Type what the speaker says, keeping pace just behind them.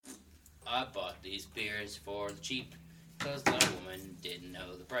I bought these beers for the cheap because the woman didn't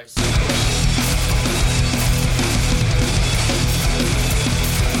know the price.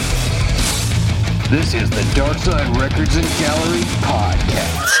 This is the Darkside Records and Gallery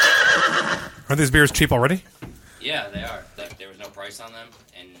podcast. Aren't these beers cheap already? Yeah, they are. Like, there was no price on them,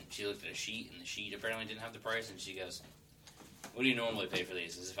 and she looked at a sheet, and the sheet apparently didn't have the price, and she goes, "What do you normally pay for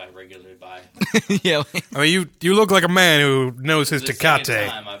these?" As if I regularly buy. Yeah. I mean, you look like a man who knows his The Tecate. second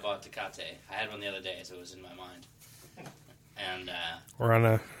time I bought Tecate. I had one the other day, so it was in my mind. And, We're on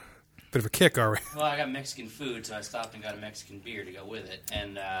a bit of a kick, are we? well, I got Mexican food, so I stopped and got a Mexican beer to go with it.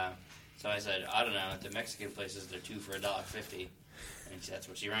 And, so I said, I don't know, at the Mexican places, they're two for $1.50. And that's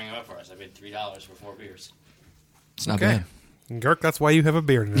what she rang them up for us. I paid $3 for 4 beers. It's not bad. Girk, that's why you have a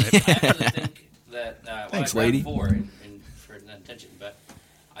beer tonight. I actually think that, Thanks, I grabbed lady. 4 for that intention, but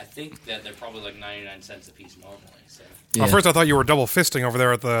I think that they're probably like 99 cents a piece normally. So. Yeah. Well, first I thought you were double fisting over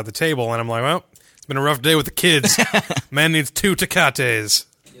there at the table, and I'm like, well, it's been a rough day with the kids. Man needs 2 Tecates.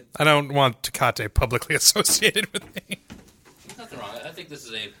 I don't want Tecate publicly associated with me. There's nothing wrong. I think this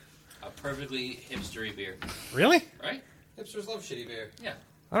is a perfectly hipstery beer, Really? right? Hipsters love shitty beer. Yeah.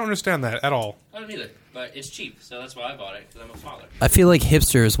 I don't understand that at all. I don't either, but it's cheap, so that's why I bought it, because I'm a father. I feel like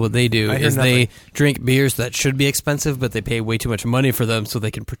hipsters, what they do I hear is they nothing. drink beers that should be expensive, but they pay way too much money for them so they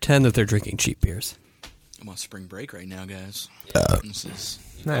can pretend that they're drinking cheap beers. I'm on spring break right now, guys. This is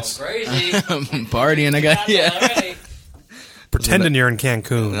Nice. Oh, crazy. I'm partying. I got Already. Pretending you're in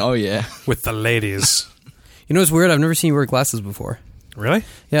Cancun Oh yeah. with the ladies. You know what's weird? I've never seen you wear glasses before. Really?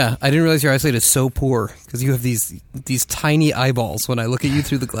 Yeah, I didn't realize your eyesight is so poor because you have these tiny eyeballs when I look at you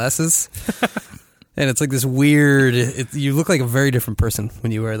through the glasses. And it's like this weird... you look like a very different person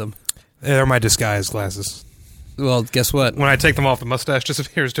when you wear them. They're my disguise glasses. Well, guess what? When I take them off, the mustache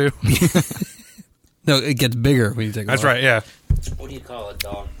disappears too. No, it gets bigger when you take them That's off. right, yeah. What do you call a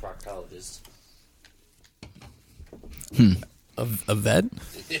dog proctologist? A vet?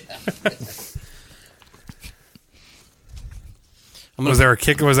 Was there a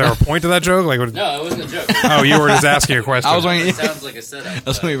kick? Was there a point to that joke? Like, what, No, it wasn't a joke. oh, you were just asking a question. I was wondering. It sounds like a setup. I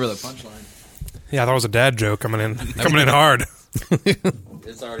was waiting for the punchline. Yeah, I thought it was a dad joke coming in hard.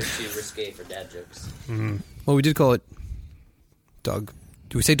 It's already too risque for dad jokes. Well, we did call it dog...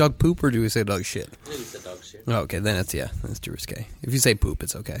 Do we say dog poop or do we say dog shit? I think it's a dog shit. Oh, okay, then that's too risque. If you say poop,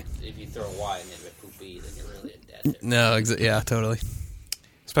 it's okay. If you throw a Y in it with poopy, then you're really a dad joke. No, yeah, totally.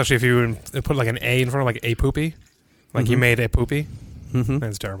 Especially if you put like an A in front of like a poopy. Like you made a poopy. Mm-hmm.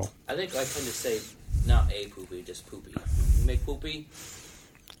 That's terrible. I think I tend to say not a poopy, just poopy. You make poopy?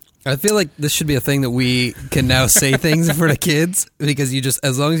 I feel like this should be a thing that we can now say things in front of kids because you just,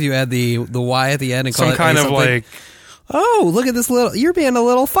 as long as you add the Y at the end and call Some it kind A of something. like, Oh, look at this little, you're being a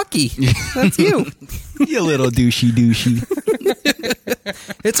little fucky. That's you. You little douchey.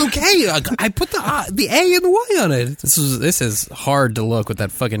 It's okay. I put the A and the Y on it. This is hard to look with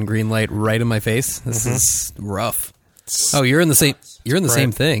that fucking green light right in my face. This is rough. Oh, you're in the same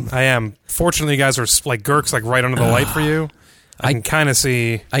same thing. I am. Fortunately, you guys are like Girk's like right under the light for you. I can kind of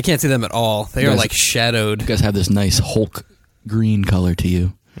see. I can't see them at all. They are guys- like shadowed. You guys have this nice Hulk green color to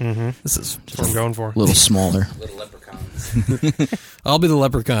you. This is. That's what I'm going for. A little smaller. Little leprechauns. I'll be the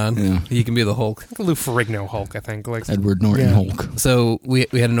leprechaun. Yeah. You can be the Hulk. Lou Ferrigno Hulk, I think. Like, Edward Norton Yeah. Hulk. So we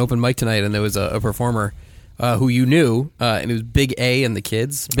had an open mic tonight, and there was a performer who you knew, and it was Big A and the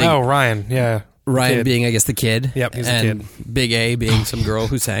kids. Big, oh, Ryan, yeah. Ryan Kid. being, I guess, the kid. Yep, he's the and kid. Big A being some girl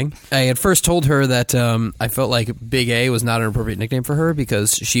who sang. I had first told her that I felt like Big A was not an appropriate nickname for her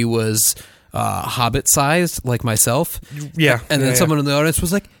because she was hobbit-sized, like myself. Yeah. And then yeah, someone in the audience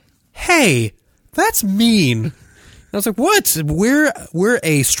was like, "Hey, that's mean." And I was like, "What? We're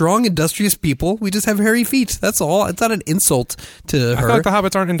a strong, industrious people. We just have hairy feet. That's all. It's not an insult to I her." feel like the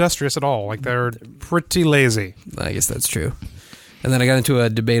hobbits aren't industrious at all. Like, they're pretty lazy. I guess that's true. And then I got into a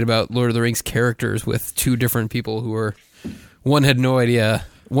debate about Lord of the Rings characters with two different people who were... One had no idea.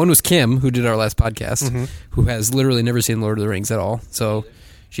 One was Kim, who did our last podcast, who has literally never seen Lord of the Rings at all. So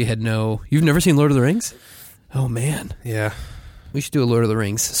she had no... You've never seen Lord of the Rings? Oh, man. Yeah. We should do a Lord of the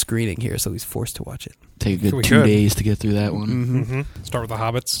Rings screening here so he's forced to watch it. Take a good We 2 could. days to get through that one. Mm-hmm. Start with the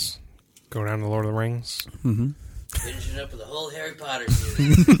hobbits. Go down to Lord of the Rings. Finishing up with the whole Harry Potter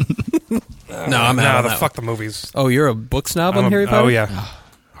series. No, I'm out on that fuck the movies. Oh, you're a book snob I'm on a- Harry Potter? Oh, yeah.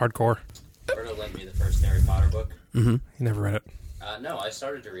 Hardcore. Berto lent me the first Harry Potter book. You never read it. No, I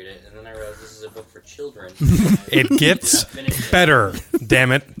started to read it, and then I realized this is a book for children. It gets better,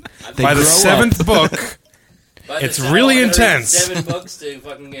 damn it. They By the grow 7th book, But It's it's not really all I gotta read intense. 7 books to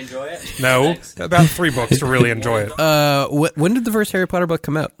fucking enjoy it. no, Thanks. about 3 books to really enjoy it. When did the first Harry Potter book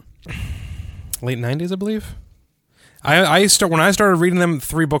come out? Late 90s, I believe. When I started reading them,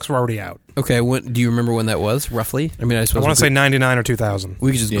 3 books were already out. Okay, do you remember when that was roughly? I mean, I I suppose want to say 99 or 2000.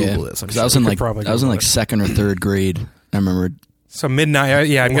 we could just Yeah, Google this. I'm because sure. I was in We like could probably I was in Google like it. 2nd or 3rd grade. I remember. So midnight.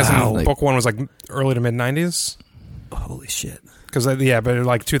 Yeah, I'm guessing Wow. book 1 was like early to mid 90s. Holy shit! Because but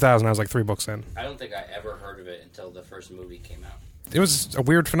like 2000, I was like 3 books in. I don't think I ever heard of it until the first movie came out. It was a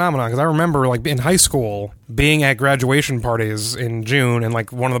weird phenomenon because I remember like in high school being at graduation parties in June and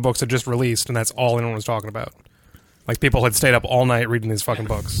like one of the books had just released and that's all anyone was talking about. Like people had stayed up all night reading these fucking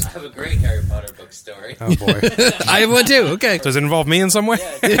books. I have a great Harry Potter book story. Oh boy. I have one too. Okay. Does it involve me in some way?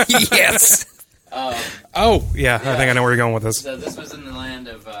 Yes. Oh, yeah, I think I know where you're going with this. So this was in the land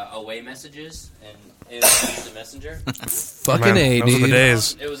of away messages and Instant Messenger. Fucking Man, A, those are the dude.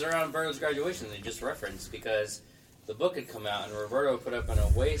 days. It was around Berto's graduation they just referenced because the book had come out and Roberto put up an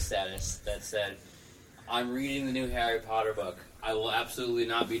away status that said, "I'm reading the new Harry Potter book. I will absolutely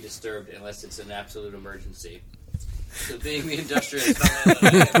not be disturbed unless it's an absolute emergency." So being the industrious fellow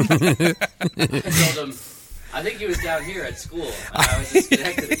that I am, I told him, I think he was down here at school and I was in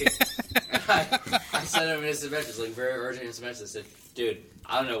Schenectady. I sent him an instant message, like very urgent instant message. I said, "Dude,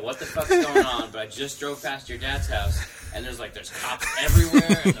 I don't know what the fuck's going on, but I just drove past your dad's house and there's cops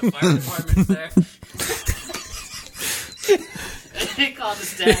everywhere and the fire department's there." He called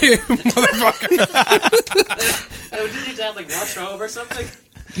his dad. Did your dad rush home or something?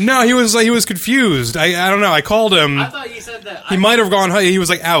 No, he was confused. I don't know. I called him. I thought you said that. He might have gone. He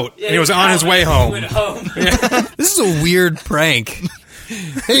was out, and he was on his way He home. went home. This is a weird prank.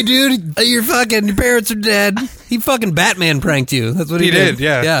 Hey, dude, your parents are dead. He fucking Batman pranked you. That's what he He did,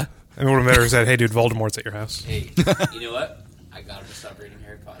 yeah. Yeah. And we would have better said, "Hey, dude, Voldemort's at your house." Hey, you know what? I got him to stop reading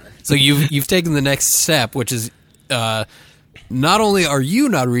Harry Potter. So you've taken the next step, which is not only are you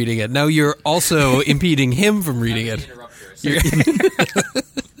not reading it, now you're also impeding him from reading I'm it. an interrupturist.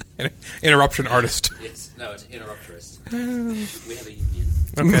 Interruption artist. It's interrupturist. We have a union.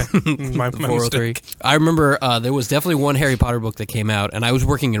 Okay, my 403. mistake. I remember there was definitely one Harry Potter book that came out, and I was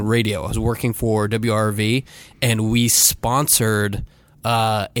working in radio. I was working for WRV, and we sponsored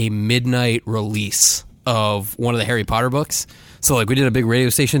a midnight release of one of the Harry Potter books. So we did a big radio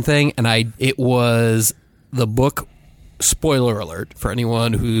station thing, and it was the book. Spoiler alert for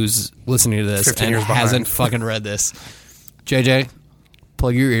anyone who's listening to this 15 and years behind. hasn't fucking read this. JJ,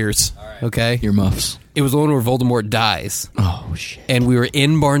 plug your ears, okay? Your muffs. It was the one where Voldemort dies. Oh shit. And we were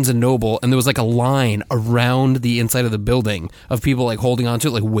in Barnes and Noble, and there was a line around the inside of the building of people holding on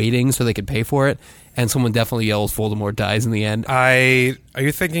to it, waiting so they could pay for it. And someone definitely yells, "Voldemort dies" in the end. Are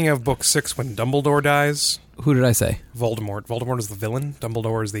you thinking of book 6 when Dumbledore dies? Who did I say? Voldemort. Voldemort is the villain.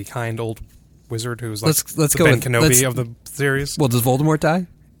 Dumbledore is the kind old wizard who's Let's the go Ben with- Kenobi let's- of the series. Well, does Voldemort die?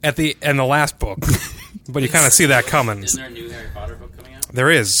 At the last book, but you kind of see that coming. Isn't there a new Harry Potter book coming out? There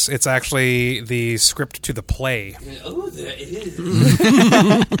is. It's actually the script to the play. Oh, there it is.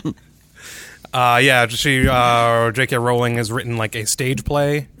 Yeah, J.K. Rowling has written a stage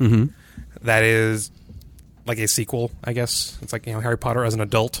play that is a sequel, I guess. It's Harry Potter as an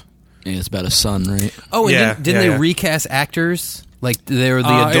adult. Yeah, it's about a son, right? Oh, and Yeah, didn't yeah, they yeah. recast actors? They were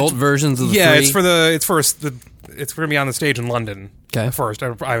the adult versions of the yeah, three? it's going to be on the stage in London Okay. first.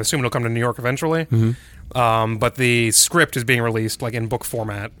 I assume it'll come to New York eventually. But the script is being released in book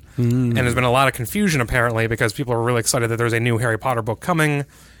format, and there's been a lot of confusion apparently because people are really excited that there's a new Harry Potter book coming,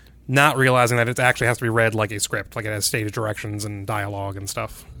 not realizing that it actually has to be read like a script, it has stage directions and dialogue and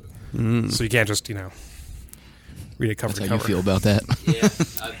stuff. So you can't just read it cover That's to how you cover. feel about that. Yeah,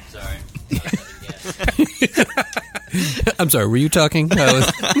 I'm sorry. I guess. I'm sorry, were you talking?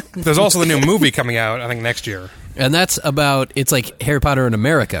 There's also the new movie coming out, I think next year. And that's about, it's like Harry Potter in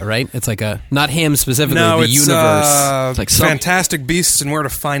America, right? It's not him specifically, No, the it's universe. It's like some- Fantastic Beasts and Where to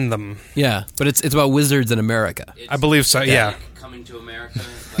Find Them. Yeah, but it's about wizards in America. It's I believe so. Yeah. Coming to America,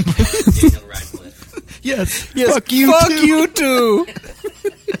 Daniel Radcliffe. Yes. Fuck you too.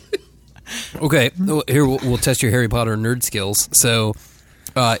 Okay, well, here we'll test your Harry Potter nerd skills. So,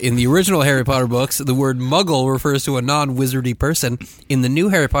 in the original Harry Potter books, the word Muggle refers to a non-wizardy person. In the new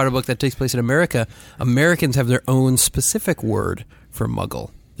Harry Potter book that takes place in America, Americans have their own specific word for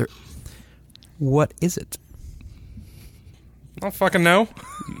Muggle. What is it? I don't fucking know.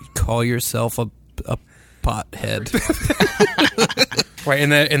 Call yourself a pothead. Wait,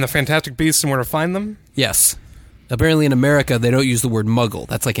 in the Fantastic Beasts and Where to Find Them? Yes. Apparently in America, they don't use the word Muggle.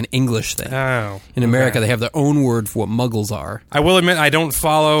 That's an English thing. Oh. In America, okay. they have their own word for what Muggles are. I will admit I don't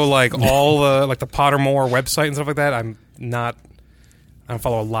follow all the the Pottermore website and stuff like that. I don't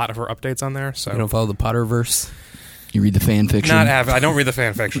follow a lot of her updates on there. So You don't follow the Potterverse? You read the fan fiction. I don't read the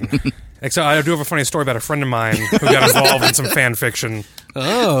fan fiction. Except I do have a funny story about a friend of mine who got involved in some fan fiction.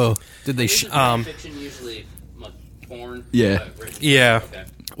 Oh. Did they... Fiction usually porn. Yeah. Written? Yeah. Okay.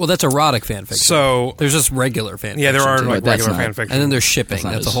 Well, that's erotic fanfiction. So There's just regular fanfiction. yeah, there are too. like That's regular not- fanfiction. And then there's shipping.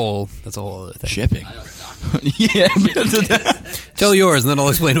 That's That's a not whole other thing. Shipping. I know it's not. Yeah. Tell yours, and then I'll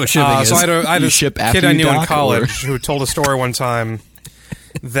explain what shipping is. So I had You a ship kid after I you knew in dock, college who told a story one time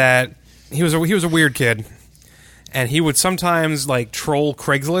that he was a weird kid, and he would sometimes like troll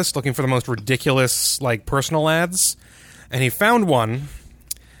Craigslist looking for the most ridiculous like personal ads, and he found one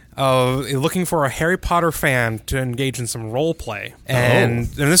looking for a Harry Potter fan to engage in some role play, and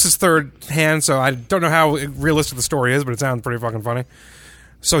this is third hand, so I don't know how realistic the story is, but it sounds pretty fucking funny.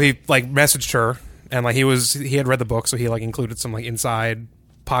 So he like messaged her, and like he had read the book, so he like included some like inside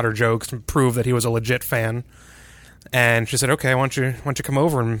Potter jokes to prove that he was a legit fan. And she said, "Okay, why don't you come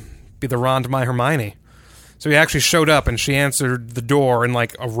over and be the Ron to my Hermione?" So he actually showed up, and she answered the door in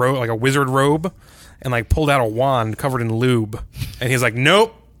like a wizard robe, and like pulled out a wand covered in lube, and he's like,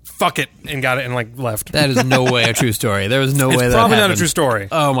 "Nope, fuck it," and got it and like left. That is no way a true story. There was no way that It's probably not a happened. true story.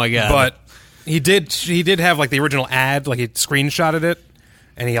 Oh my god! But he did have like the original ad, like he screenshotted it,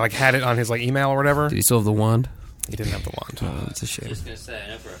 and he like had it on his like email or whatever. did he still have the wand? He didn't have the wand. Oh, that's a shame. Just gonna say, I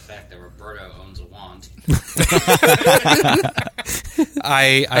know for a fact that Roberto owns a wand.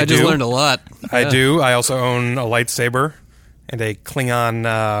 I just do. learned a lot. I do. I also own a lightsaber and a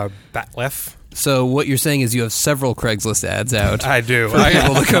Klingon batleth. So what you're saying is you have several Craigslist ads out. I do. people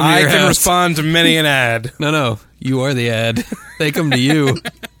to come to I your can house. respond to many an ad. No, you are the ad. They come to you.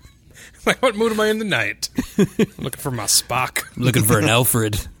 Like, what mood am I in tonight? Looking for my Spock. Looking for an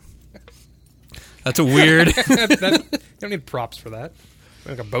Alfred. That's a weird You don't need props for that.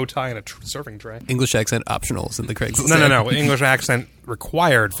 Like a bow tie and a surfing tray. English accent optionals in the Craigslist. No. English accent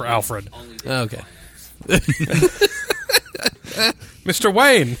required for Alfred. Okay. Mr.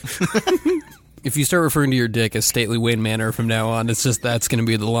 Wayne. If you start referring to your dick as Stately Wayne Manor from now on, it's just that's going to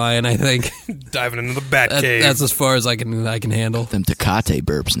be the line. I think Diving into the Batcave. that's as far as I can handle. Them Tecate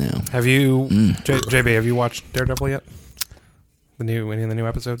burps now. Have you, JB, have you watched Daredevil yet? Any of the new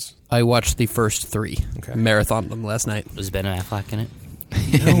episodes? I watched the first 3. Okay. Marathoned them last night. Was Ben Affleck in it?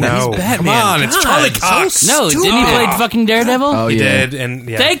 No. Batman. Come on, it's God, Charlie so Cox. No, didn't he play fucking Daredevil? Oh, He yeah. did, and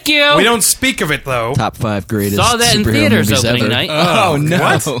yeah. Thank you. We don't speak of it, though. Top 5 greatest Saw that in superhero theaters movies opening ever. night. Oh, no.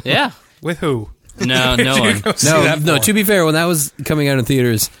 What? Yeah. With who? No, no Did you one. go see No, that no. for? To be fair, when that was coming out in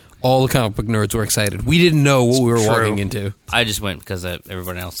theaters, all the comic book nerds were excited. We didn't know what we were True. walking into. I just went because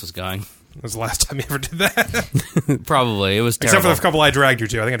everyone else was going. It was the last time you ever did that. Probably. It was Except terrible. for the couple I dragged you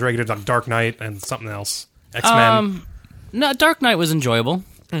to. I think I dragged you to Dark Knight and something else. X-Men. No, Dark Knight was enjoyable.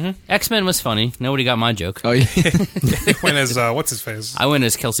 X-Men was funny. Nobody got my joke. Oh, yeah. Went as, what's his face? I went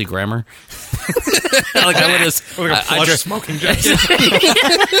as Kelsey Grammer. I went as Like a I plush dressed- smoking jacket.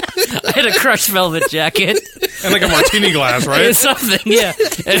 I had a crushed velvet jacket. And like a martini glass, right? It's something, yeah.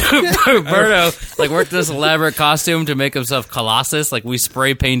 And Roberto worked this elaborate costume to make himself Colossus. Like we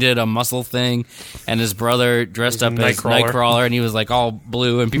spray painted a muscle thing, and his brother dressed up as Nightcrawler. Nightcrawler, and he was like all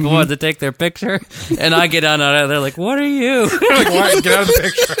blue, and people wanted to take their picture. And I get on out of there like, "What are you?" Like, why? Get out of the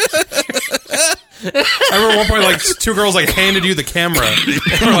picture. I remember at one point, like, 2 girls, like, handed you the camera.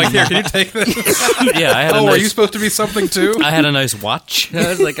 They were like, here, can you take this? Yeah, I had. Oh, a are you nice, supposed to be something, too? I had a nice watch.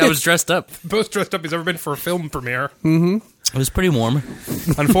 I was dressed up. Most dressed up he's ever been for a film premiere. It was pretty warm.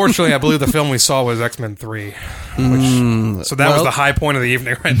 Unfortunately, I believe the film we saw was X-Men 3. So that was well- the high point of the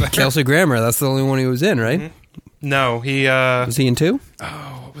evening right there. Kelsey Grammer. That's the only one he was in, right? No, he, Was he in 2?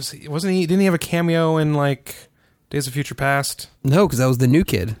 what was he? Wasn't he? Didn't he have a cameo in, like, Days of Future Past? No, because that was the new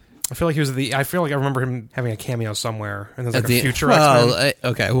kid. I feel like he was I feel like I remember him having a cameo somewhere, and there's like At a the- future well,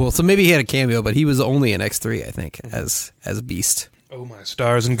 X-Men. okay, well, so maybe he had a cameo, but he was only in X3, I think, as Beast. Oh my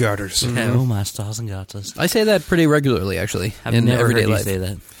stars and garters! Oh my stars and garters! I say that pretty regularly, actually, I've in never everyday heard you life. say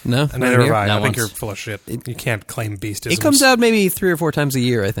that. No, And neither have I. Not I think once. you're full of shit. You can't claim beastisms. It comes out maybe 3 or 4 times a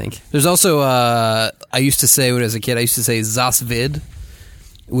year, I think. There's also, I used to say when I was a kid, I used to say Zosvid,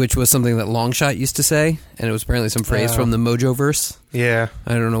 which was something that Longshot used to say, and it was apparently some phrase Oh. from the Mojoverse. Yeah.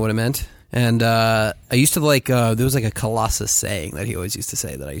 I don't know what it meant. And I used to there was like a Colossus saying that he always used to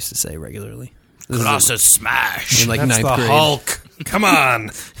say that I used to say regularly. This is Colossus smash, in like That's 9th the grade. Hulk. Come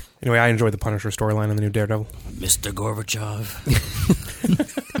on. Anyway, I enjoyed the Punisher storyline in the new Daredevil. Mr. Gorbachev.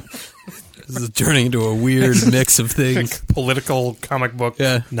 This is turning into a weird mix of things. Political comic book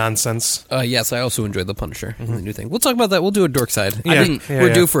Yeah. nonsense. Yes, I also enjoyed the Punisher, the new thing. We'll talk about that. We'll do a dork side. Yeah,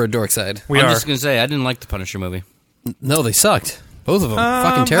 We're due for a dork side. We I'm are. just gonna say I didn't like the Punisher movie. No, they sucked. Both of them.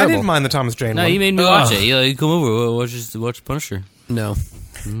 Fucking I terrible. didn't mind the Thomas Jane No, one. you made me watch it. You come over, watch Punisher. No.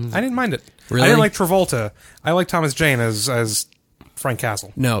 I didn't mind it. Really? I didn't like Travolta. I like Thomas Jane as Frank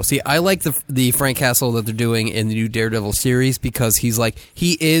Castle. No, see, I like the Frank Castle that they're doing in the new Daredevil series because he is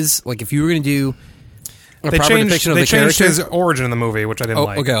like if you were going to do a proper depiction of they the changed character. his origin in the movie, which I didn't Oh,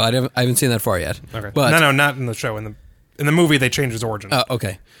 like. okay. I haven't seen that far yet. Okay. But, No, not in the show. In the movie, they changed his origin. Okay.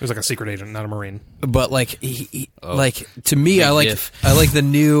 It was like a secret agent, not a Marine. But like, like to me, I like the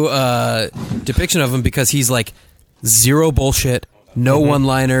new depiction of him because he's like zero bullshit, no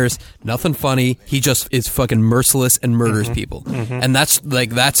one-liners, nothing funny. He just is fucking merciless and murders people, and that's the right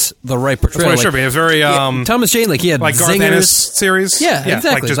That's portrayal. what it should be. It was very Thomas Jane, like he had like Garth zingers. Ennis series. Yeah,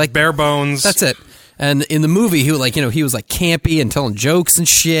 exactly. Like just Like- bare bones. That's it. And in the movie, he was like, he was like campy and telling jokes and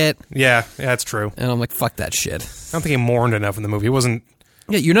shit. Yeah, that's true. And I'm like, fuck that shit. I don't think he mourned enough in the movie. He wasn't.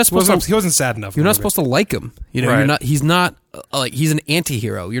 Yeah, you're not supposed to. He wasn't sad enough. You're not supposed to like him. You know, Right. you're not. He's not like he's an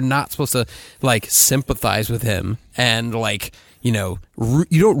anti-hero. You're not supposed to like sympathize with him and like you don't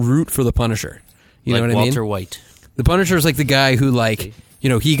root for the Punisher. You know what Walter I mean? White. The Punisher is like the guy who like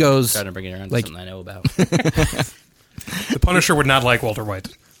he goes. Trying to bring it around to like- something I know about. The Punisher would not like Walter White.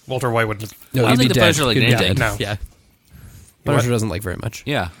 Walter White would. No, I don't he'd be think the dead. Punisher liked He'd be anything. dead. No. Yeah. What? Punisher doesn't like very much.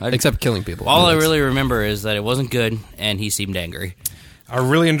 Yeah. Except killing people. All I He likes- really remember is that it wasn't good, and he seemed angry. I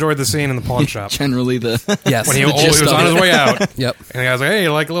really enjoyed the scene in the pawn shop Generally, the Yes. when he the gist was of on his it. way out, and Yep. the guy's like, "Hey,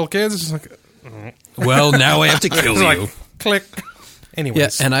 you like little kids?" It's like, Well, now I have to kill it's you. like click.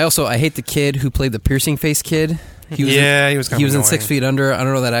 Anyways, Yeah, and I hate the kid who played the piercing face kid. He was he was kind he of was in annoying. 6 Feet Under. I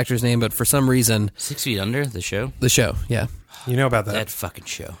don't know that actor's name, but for some reason, 6 Feet Under, the show? the show, yeah. You know about that? That fucking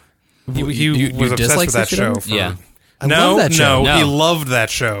show. He you was obsessed dislike with that 6 Feet show. Under? For, Yeah. I no, love that show. no, he No. loved that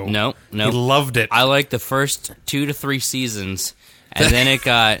show. No. he loved it. I liked the first 2 to 3 seasons, and then it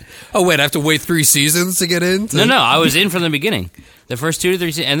got... Oh wait, I have to wait 3 seasons to get in. No, I was in from the beginning. The first 2 to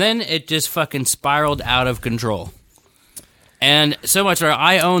 3 seasons, and then it just fucking spiraled out of control. And so much where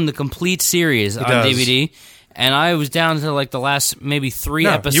I own the complete series on does. DVD, and I was down to like the last maybe 3 no,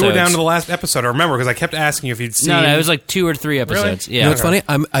 episodes. you were down to the last episode. I remember because I kept asking you if you'd seen. No, it was like 2 or 3 episodes. Really? Yeah. You know what's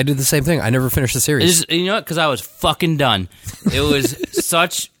funny? I did the same thing. I never finished the series. You know what? Because I was fucking done. It was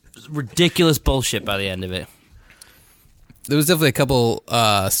such ridiculous bullshit by the end of it. There was definitely a couple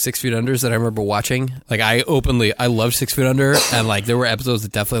 6 Feet Unders that I remember watching. Like I loved 6 Feet Under, and like there were episodes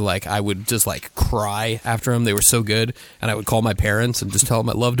that definitely like I would just like cry after them. They were so good, and I would call my parents and just tell them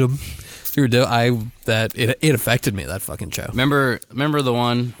I loved them. It affected me, that fucking show. Remember the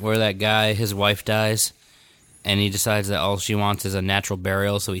one where that guy, his wife dies, and he decides that all she wants is a natural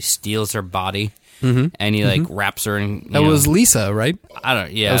burial, so he steals her body, and he like wraps her in. That was Lisa, right? I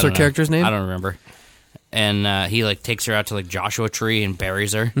don't. Yeah, That was I her don't know. character's name? I don't remember. And he like takes her out to like Joshua Tree and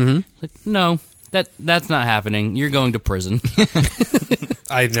buries her. Like, no, that's not happening. You're going to prison.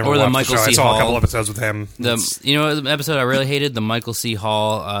 I never or the watched Michael the show. I C. saw a couple Hall. episodes with him. You know the episode I really hated? The Michael C.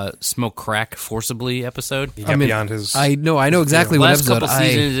 Hall smoke crack forcibly episode. He got beyond his. I know exactly what Last episode. couple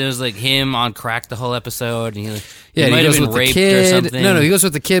seasons, it was like him on crack the whole episode. And he Yeah, might he have goes been with the raped or kid. something. No, he goes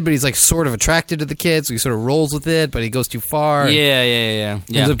with the kid, but he's like sort of attracted to the kid, so he sort of rolls with it, but he goes too far. Yeah.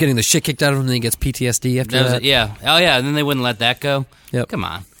 Ends up getting the shit kicked out of him, and then he gets PTSD after That was that. it, yeah. Oh, yeah, and then they wouldn't let that go. Yep. Come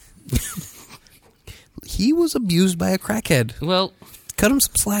on. He was abused by a crackhead. Well, Cut him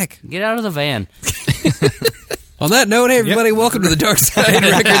some slack. get out of the van. On that note, hey everybody, welcome to the Dark Side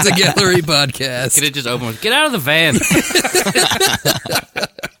Records and Gallery podcast. Could it just open with, get out of the van.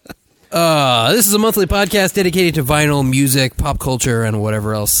 This is a monthly podcast dedicated to vinyl, music, pop culture, and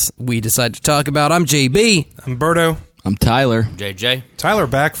whatever else we decide to talk about. I'm JB. I'm Berto. I'm Tyler. JJ. Tyler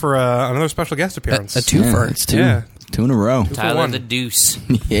back for another special guest appearance. A twofer. It's two. Yeah. 2 in a row. Tyler one. the Deuce.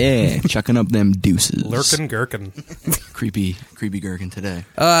 Yeah, chucking up them deuces. Lurkin' Gherkin. Creepy gherkin today.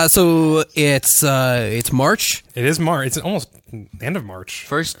 So it's March. It is March. It's almost the end of March.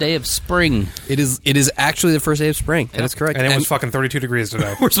 First day of spring. It is actually the first day of spring. That is correct. And it was fucking 32 degrees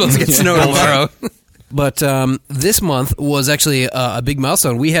today. We're supposed to get snow tomorrow. But this month was actually a big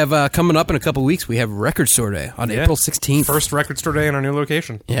milestone. We have coming up in a couple weeks. We have Record Store Day on Yeah. April 16th. First record store day in our new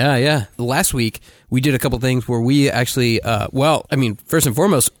location. Yeah. Last week we did a couple things where we actually, first and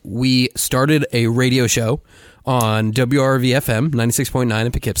foremost, we started a radio show on WRV-FM 96.9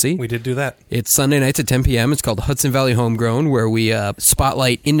 in Poughkeepsie. We did do that. It's Sunday nights at 10 p.m. It's called Hudson Valley Homegrown, where we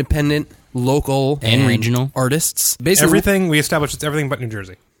spotlight independent, local, And regional artists. Basically, Everything we established, it's everything but New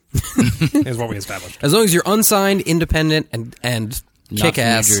Jersey. is what we established. as long as you're unsigned, independent, and Not kick from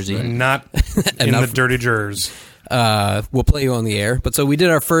ass. New Jersey. Not in Enough. the dirty jers. We'll play you on the air. But so we did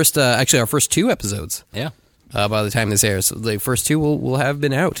our first 2 episodes. Yeah. By the time this airs, so the first 2 will have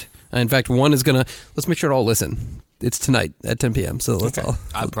been out. In fact, one is gonna. Let's make sure to all listen. It's tonight at 10 p.m. So let's all.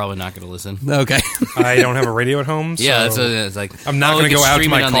 I'm probably not going to listen. Okay. I don't have a radio at home. So Yeah, it's like... I'm not oh, going we to can go out to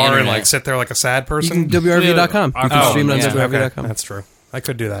stream it my on the car and internet. like sit there like a sad person. WRV.com. You can Oh, stream it on yeah. WRV.com. Okay, that's true. I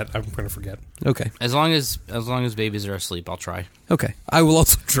could do that. I'm going to forget. Okay. As long as babies are asleep, I'll try. Okay. I will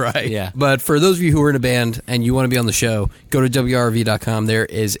also try. Yeah. But for those of you who are in a band and you want to be on the show, go to WRV.com. There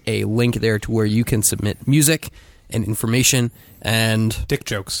is a link there to where you can submit music and information and... Dick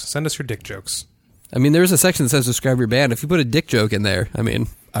jokes. Send us your dick jokes. I mean, there's a section that says describe your band. If you put a dick joke in there, I mean,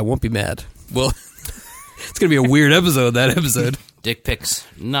 I won't be mad. Well, it's going to be a weird episode, that episode. Dick pics,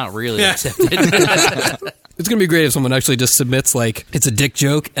 not really accepted. It's going to be great if someone actually just submits, like, it's a dick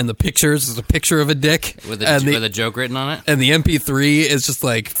joke, and the pictures is a picture of a dick. with a joke written on it. And the MP3 is just,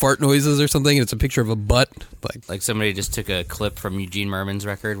 like, fart noises or something, and it's a picture of a butt. Like somebody just took a clip from Eugene Merman's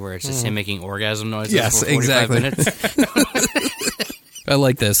record where it's just him making orgasm noises Yes, for 45 exactly. minutes. I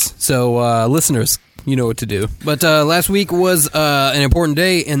like this. So, listeners, you know what to do. But last week was an important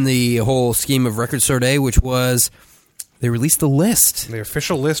day in the whole scheme of Record Store Day, which was they released the list. The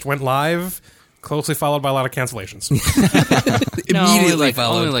official list went live, closely followed by a lot of cancellations. Immediately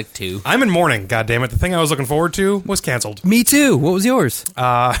followed. Only like 2. I'm in mourning, goddammit. The thing I was looking forward to was canceled. Me too. What was yours?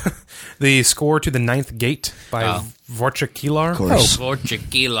 The score to The Ninth Gate by Wojciech Kilar. Of course.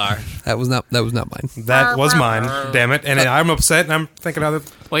 Tequila. That was not mine. That was mine, damn it. And I'm upset, and I'm thinking how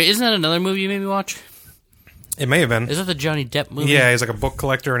Wait, isn't that another movie you made me watch? it may have been. Is that the Johnny Depp movie? Yeah, he's like a book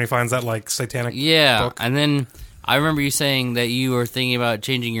collector, and he finds that like satanic book. And then I remember you saying that you were thinking about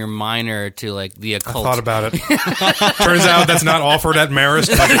changing your minor to like the occult. I thought about it. Turns out that's not offered at Marist.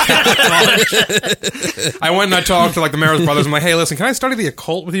 I went and I talked to like the Marist brothers. I'm like, hey, listen, can I study the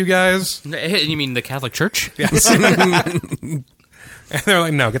occult with you guys? You mean the Catholic Church? Yes. And they're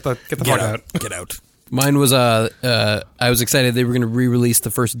like, no, get the fuck out. Get out. Mine was I was excited they were going to re-release the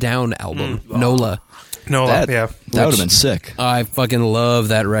first Down album, NOLA. No, That yeah. would have been sick. I fucking love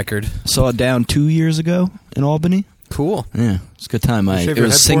that record. Saw it Down 2 years ago in Albany. Cool. Yeah, it's a good time. shave It your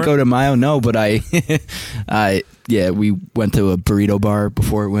was head for Cinco it? de Mayo. No, but we went to a burrito bar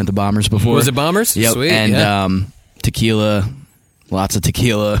before. We went to Bombers before. Was it Bombers? Yep. Sweet. And yeah. Tequila, lots of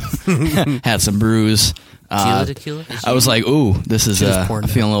tequila. Had some brews. Tequila? I was like, ooh, this is Just pouring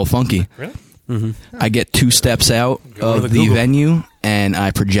feeling a little funky. Really? I get 2 steps out Go to of the the Google. venue, and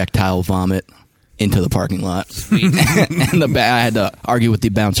I projectile vomit into the parking lot. Sweet. And I had to argue with the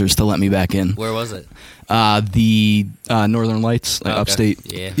bouncers to let me back in. Where was it? The Northern Lights, like Okay. upstate.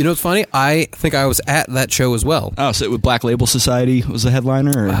 Yeah. You know what's funny? I think I was at that show as well. Oh, so with Black Label Society was the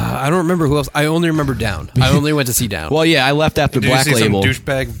headliner? Or? I don't remember who else. I only remember Down. I only went to see Down. Well, yeah, I left after Did Black you see Label. some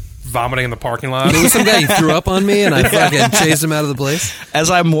douchebag vomiting in the parking lot? There was some guy who threw up on me, and I fucking chased him out of the place. As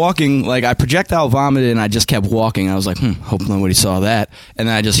I'm walking, like I projectile vomited, and I just kept walking. I was like, hope nobody saw that. And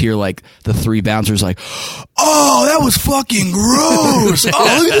then I just hear like the 3 bouncers like, "Oh, that was fucking gross!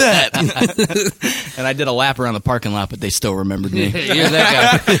 Oh, look at that!" And I did a lap around the parking lot, but they still remembered me. You're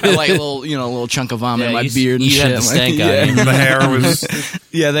that guy. Like a little chunk of vomit in my you beard and you shit. had the stank on you. The hair was...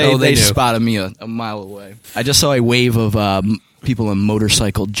 Yeah, Oh, they they knew. spotted me a mile away. I just saw a wave of people in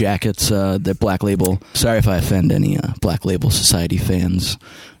motorcycle jackets that Black Label. Sorry if I offend any Black Label Society fans,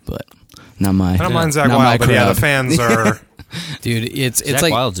 but not my. I don't mind Zach not my Wilde, but yeah, crowd. the fans are... Dude, it's Zach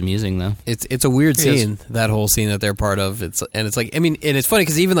like Wilde's amusing though. it's a weird He is. scene, that whole scene that they're part of. It's like, I mean, and it's funny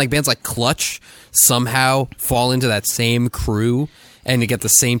because even like bands like Clutch somehow fall into that same crew and you get the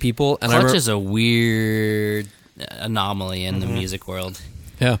same people. And Clutch is a weird anomaly in the music world.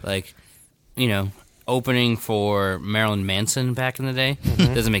 yeah. Like, opening for Marilyn Manson back in the day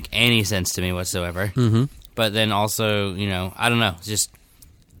doesn't make any sense to me whatsoever. Mm-hmm. But then also, I don't know.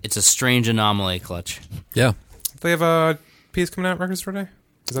 It's a strange anomaly, Clutch. Yeah. They have a piece coming out Record Store Day? Is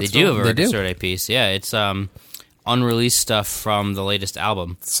that They still- do have a They Record do. Store Day piece. Yeah, it's unreleased stuff from the latest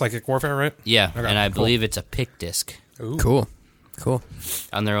album. Psychic Warfare, right? Yeah, Okay, and I cool. believe it's a pick disc Ooh. Cool.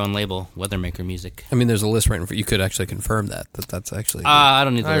 on their own label, Weathermaker Music. I mean, there's a list right in front. You could actually confirm that's actually. I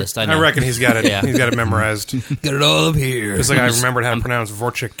don't need the list. I know. reckon he's got it. Yeah. He's got it memorized. Got it all up here. It's like I remembered how to pronounce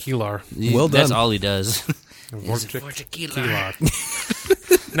Wojciech Kilar. Well That's done. all he does. Wojciech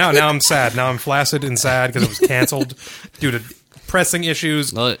Kilar. Now I'm sad. Now I'm flaccid and sad because it was canceled due to pressing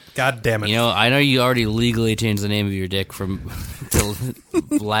issues. Well, God damn it. I know you already legally changed the name of your dick from to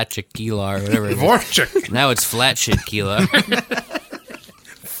Blatchakila or whatever. It is. Wojciech Now it's Flat Shit Kila.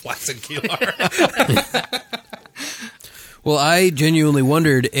 Flaccid Kilar. Well, I genuinely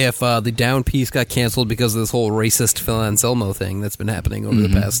wondered if the Down piece got canceled because of this whole racist Phil Anselmo thing that's been happening over the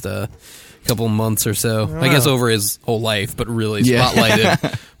past couple months or so. I guess over his whole life, but really Yeah.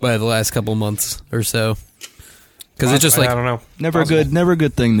 spotlighted by the last couple months or so. Because it's just like I don't know. Never a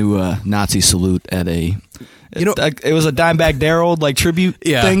good thing to Nazi salute at a You know- it was a Dimebag Darrell like tribute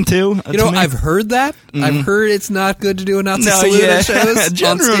Yeah. thing too. You know, to me. I've heard that. I've heard it's not good to do a Nazi salute at shows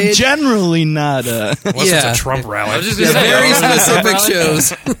on stage. Generally not. Unless Yeah. it's a Trump rally. I was just Yeah, gonna say, very oh, specific really?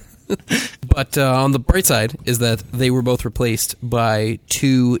 shows. But on the bright side is that they were both replaced by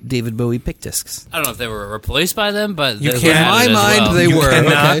 2 David Bowie pick discs. I don't know if they were replaced by them, but You those can't- were In my added as mind, well. they you were,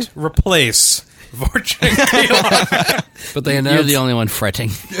 cannot okay. replace Vorchek. But they You're announced the only one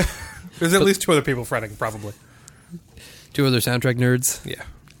fretting. There's at least 2 other people fretting, probably. 2 other soundtrack nerds. Yeah.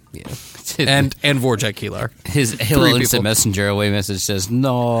 Yeah. And Vorjak Keelar. His Halo people. Instant Messenger away message says,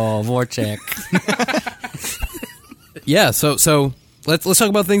 "No, Vorchek." Yeah, so let's talk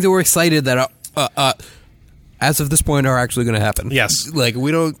about things that we're excited that are, as of this point are actually going to happen. Yes. Like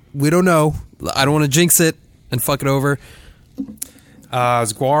we don't know. I don't want to jinx it and fuck it over.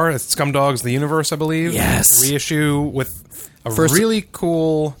 Zguar, it's Scumdogs the Universe, I believe. Yes. Reissue with a First- really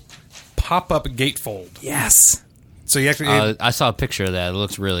cool pop-up gatefold. Yes. So you actually... I saw a picture of that. It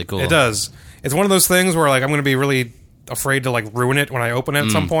looks really cool. It does. It's one of those things where like I'm going to be really afraid to like ruin it when I open it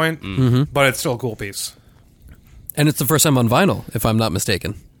at some point, but it's still a cool piece. And it's the first time on vinyl, if I'm not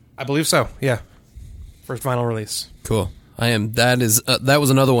mistaken. I believe so. Yeah, first vinyl release. Cool. I am. That is. That was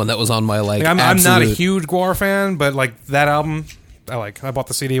another one that was on my like. Like, I'm not a absolute- huge Guar fan, but like that album, I like. I bought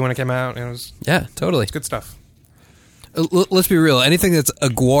the CD when it came out, and it was Yeah, totally. good stuff. Let's be real. Anything that's a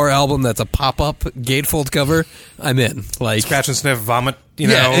Guar album that's a pop-up gatefold cover, I'm in. Like Scratch and sniff, vomit. You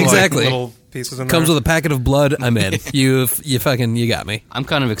Yeah, know, exactly. Like, little pieces in comes there. with a packet of blood, I'm in. you got me. I'm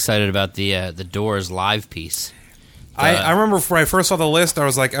kind of excited about the Doors live piece. I remember when I first saw the list, I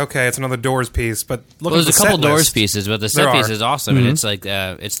was like, okay, it's another Doors piece. But Well, looking there's at a the couple set Doors list, pieces, but the set There piece are. is awesome, and it's like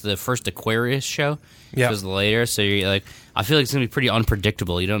it's the first Aquarius show. Yeah. It was later, so you're like, I feel like it's gonna be pretty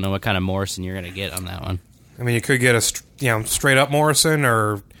unpredictable. You don't know what kind of Morrison you're gonna get on that one. I mean, you could get a straight up Morrison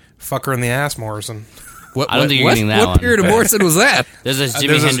or fucker in the ass Morrison. What, I don't think you're what, getting that what one. period of Morrison was that? There's this Jimi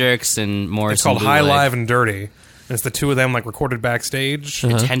there's this- Hendrix and Morrison. It's called High bootleg. Live and Dirty. And it's the two of them like recorded backstage.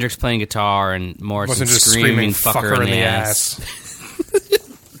 It's Hendrix playing guitar and Morrison Wasn't just screaming "fucker in the ass."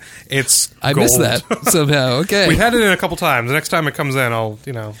 It's I gold. missed that somehow. Okay. We've had it in a couple times. The next time it comes in, I'll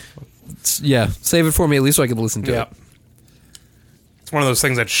Yeah, save it for me at least so I can listen to yeah. it. It's one of those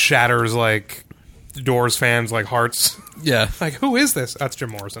things that shatters like Doors fans like hearts. Yeah. Like, who is this? That's Jim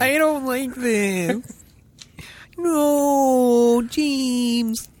Morrison. don't like this. No,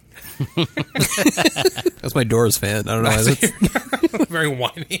 James. That's my Doors fan. I don't know. Why that's, Very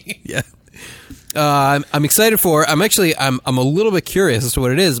whiny. yeah. I'm excited for. I'm a little bit curious as to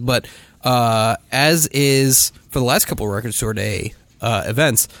what it is, but as is for the last couple of Record Store Day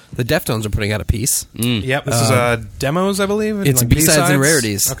events, the Deftones are putting out a piece. Yep. This is demos, I believe. and, it's like, B-sides and B-sides.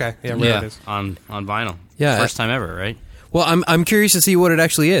 rarities. Okay. Yeah, Yeah, rarities. on vinyl. Yeah. First time ever, right? Well, I'm curious to see what it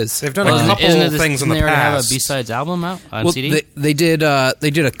actually is. They've done a couple Isn't it this- things in didn't the they already have a past. B-sides album out on Well, CD? they did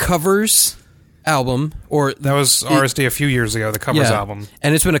a covers album, or That was RSD a few years ago, the covers album.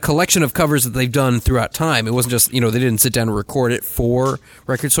 and it's been a collection of covers that they've done throughout time. It wasn't just they didn't sit down and record it for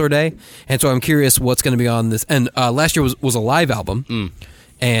Record Store Day, and so I'm curious what's going to be on this. And last year was a live album,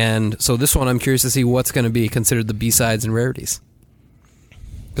 and so this one I'm curious to see what's going to be considered the B-sides and rarities.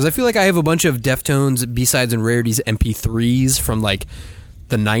 Because I feel like I have a bunch of Deftones B-sides and rarities MP3s from like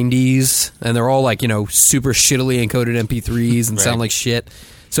the 90s, and they're all like super shittily encoded MP3s and sound like shit.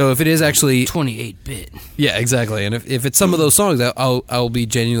 So if it is actually 28-bit. yeah, exactly. And if it's some of those songs, I'll be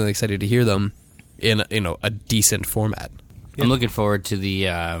genuinely excited to hear them in a decent format. I'm looking forward to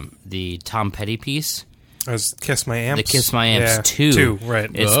the Tom Petty piece, It was Kiss My Amps. the Kiss My Amps Yeah, 2. 2, right.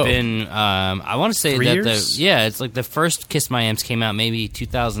 It's Whoa. been I want to say 3 that years? it's like the first Kiss My Amps came out maybe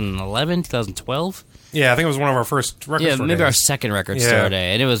 2011, 2012. Yeah, I think it was one of our first record Yeah, store maybe our days. second record Yeah. store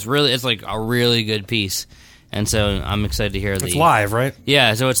day, and it's like a really good piece. And so I'm excited to hear It's live, right?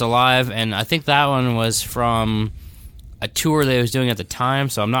 Yeah, so it's alive, and I think that one was from a tour they was doing at the time,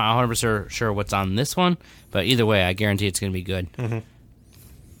 so I'm not 100% sure what's on this one, but either way, I guarantee it's going to be good. Mm-hmm.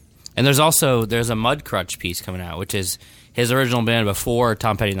 And there's a Mudcrutch piece coming out, which is his original band before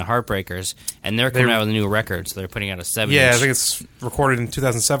Tom Petty and the Heartbreakers, and they're coming out with a new record, so they're putting out a 7-inch. Yeah, I think it's recorded in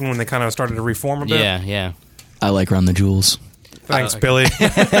 2007 when they kind of started to reform a bit. Yeah. I like Run the Jewels. Thanks, Billy.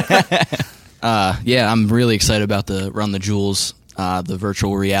 Yeah, I'm really excited about the Run the Jewels, the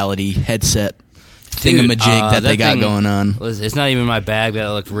virtual reality headset thingamajig that they got thing- going on. It's not even my bag, but it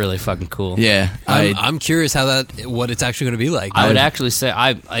looked really fucking cool. Yeah, I'm curious what it's actually going to be like. I would actually say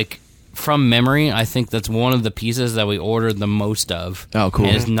from memory, I think that's one of the pieces that we ordered the most of. Oh, cool.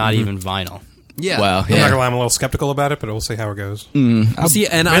 And it's not even vinyl. yeah. wow. I'm not Yeah, gonna lie, I'm a little skeptical about it, but we'll see how it goes. Well, see,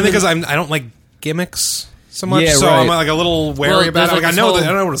 and Mainly because I don't like gimmicks. so much. Yeah, so right. I'm like a little wary Well, about there's it. Like, like I this know that whole- I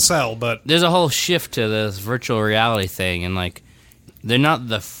don't know what to sell, but There's a whole shift to this virtual reality thing, and like they're not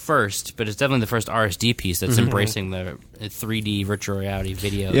the first, but it's definitely the first RSD piece that's embracing the 3D virtual reality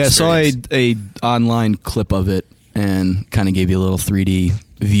video. Yeah, I saw experience. a online clip of it and kind of gave you a little 3D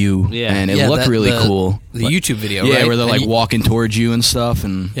view, Yeah. and it Yeah, looked that- really the- cool. The YouTube video, yeah, right? where they're And like you- walking towards you and stuff,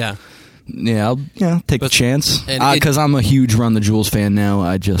 and Yeah. I'll take the chance and it- because I'm a huge Run the Jewels fan now.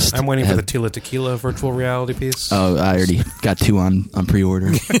 I just I'm waiting for have- the Tila Tequila virtual reality piece. Oh, I already got 2 on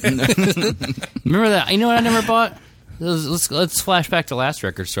pre-order. Remember that? You know what I never bought? Let's flash back to last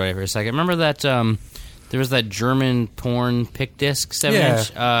record story for a second. Remember that there was that German porn pick disc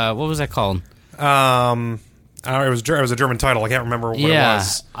 7-inch? What was that called? It was a German title. I can't remember what it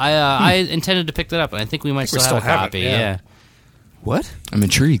was. I intended to pick that up, and I think we might we still have a still have it, copy. yeah. What? I'm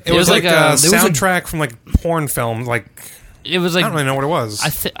intrigued. It was like a there was a- soundtrack from like porn film. Like It was I like don't really know what it was.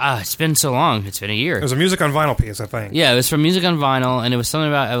 it's been so long. It's been a year. It was a music on vinyl piece, I think. Yeah, it was from Music on Vinyl, and it was something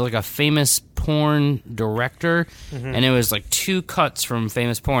about like a famous porn director, and it was like 2 cuts from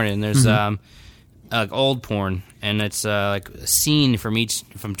famous porn, and there's like old porn, and it's like a scene from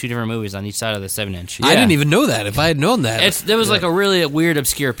 2 different movies on each side of the 7-inch. I didn't even know that. If I had known that, There was like a really weird,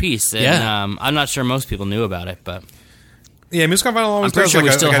 obscure piece, and Yeah. I'm not sure most people knew about it, but Yeah, music on vinyl always I'm pretty does sure we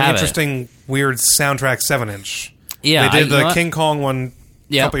like, still like an have it. interesting, weird soundtrack 7-inch. yeah, They did you know the what? King Kong one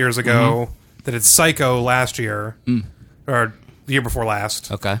a Yeah. couple years ago. They did Psycho last year, or the year before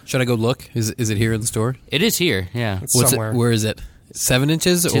last. Okay, should I go look? Is it here in the store? it is here. Yeah, It's What's somewhere. it? Where is it? 7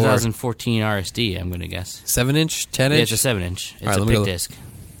 inches or 2014 RSD. I'm gonna guess. 7 inch, 10 Yeah, inch? it's a 7-inch. It's All right, a let me big go- disc.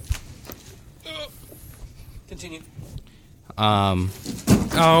 Continue.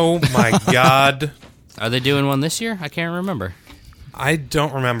 Oh my god, Are they doing one this year? I can't remember. I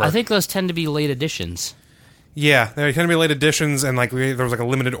don't remember. I think those tend to be late editions. Yeah, there tend to be late editions, and like there was like a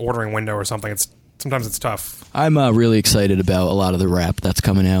limited ordering window or something. Sometimes it's tough. I'm really excited about a lot of the rap that's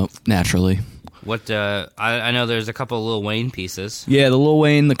coming out naturally. What I know, there's a couple of Lil Wayne pieces. Yeah, the Lil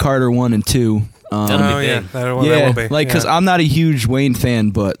Wayne, the Carter 1 and 2. That'll be Oh big. yeah, that will yeah, be. like because yeah. I'm not a huge Wayne fan,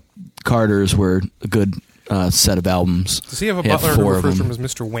 but Carter's were a good set of albums. Does he have a He had butler who 4 of refers to them. him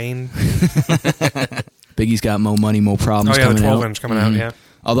as Mr. Wayne? Biggie's got Mo Money, Mo Problems Oh yeah, the coming 12 out. inch coming out. Yeah,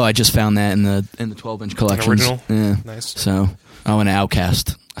 Although I just found that in the 12-inch collections. original? Yeah. Nice. So, an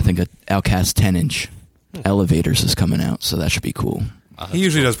Outcast. I think an Outcast 10-inch Elevators is coming out, so that should be cool. he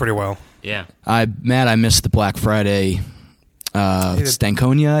usually does pretty well. Yeah. I missed the Black Friday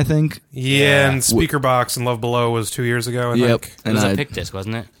Stankonia, I think. Yeah, and Speaker Box and Love Below was 2 years ago. I Yep. think. It And was I, a pick disc,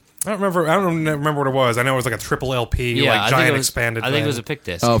 wasn't it? I don't remember what it was. I know it was like a triple LP, Yeah, like I think giant it was, expanded. I think it was a thing. pick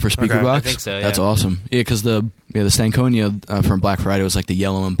disc. for Speaker Okay. Box? I think so, yeah. That's awesome. Yeah, because the Stankonia from Black Friday was like the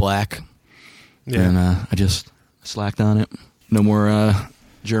yellow and black. Yeah. And I just slacked on it. No more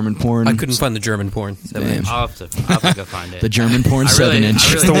German porn. I couldn't find the German porn. 7 Damn. inch. I'll have to go find it. The German porn I really- 7-inch.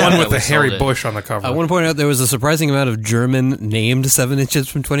 I It's the really one thought with we the Harry sold it. Bush on the cover. I want to point out there was a surprising amount of German named 7 inches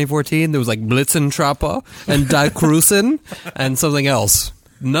from 2014. There was like Blitzentrapper and Die Cruisen and something else.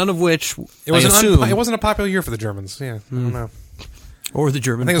 None of which it was I assume, it wasn't a popular year for the Germans. Yeah, I don't know. or the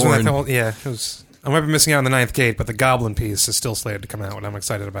German I think it was porn. when I thought, yeah, it was. I might be missing out on the Ninth Gate, but the Goblin piece is still slated to come out, and I'm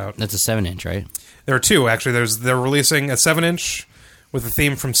excited about. That's a 7-inch, right? There are 2 actually. They're releasing a 7-inch with a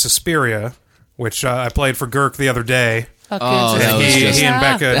theme from Suspiria, which I played for Girk the other day. Oh, that And was he just- and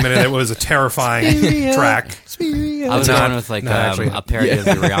Becca admitted it was a terrifying track. I was not- going with like no, actually- a parody of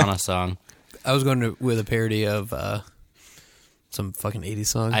the Rihanna song. I was going with a parody of some fucking 80s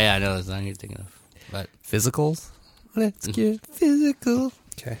song. I know the song you're thinking of. But Physical. Let's get physical.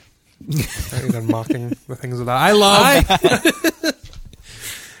 Okay. Are you done mocking the things that I love?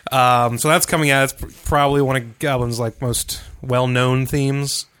 So that's coming out. It's probably one of Goblin's like most well-known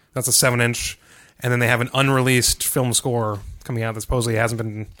themes. That's a 7-inch, and then they have an unreleased film score coming out that supposedly hasn't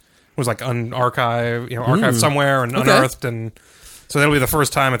been was like archived somewhere and unearthed, and so that'll be the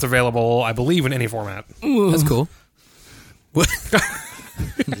first time it's available, I believe, in any format. That's cool. What?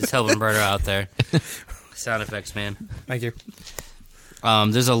 just helping Berto out there. Sound effects, man. Thank you.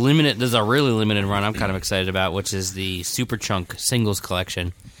 There's a really limited run I'm kind of excited about, which is the Super Chunk singles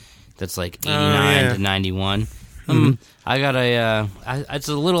collection. That's like 89 to 91. I got it's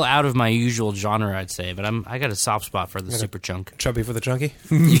a little out of my usual genre, I'd say, but I got a soft spot for the Super Chunk. Chubby for the chunky.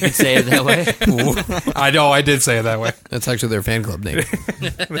 You could say it that way. I know, I did say it that way. That's actually their fan club name.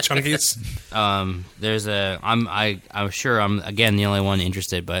 The chunkies. I'm sure I'm again the only one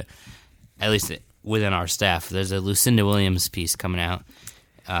interested, but at least within our staff, there's a Lucinda Williams piece coming out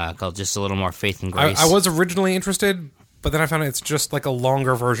called "Just a Little More Faith and Grace." I was originally interested, but then I found it's just like a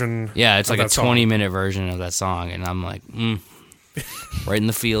longer version. Yeah, it's of like a that song. 20-minute version of that song, and I'm like, right in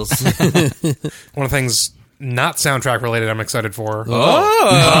the feels. One of the things not soundtrack related, I'm excited for.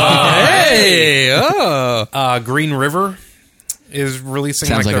 Green River is releasing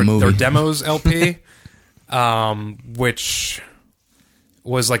Sounds like a movie. their demos LP, which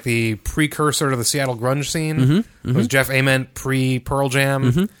was like the precursor to the Seattle grunge scene. It was Jeff Ament pre Pearl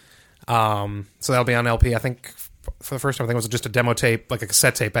Jam. So that'll be on LP. I think for the first time, I think it was just a demo tape, like a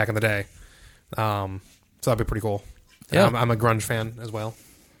cassette tape back in the day. So that'll be pretty cool. Yeah. I'm a grunge fan as well.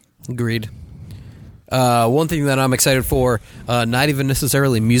 Agreed. One thing that I'm excited for, not even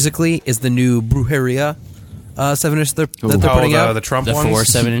necessarily musically, is the new Brujeria 7-inch that they're putting out. The Trump The ones? 4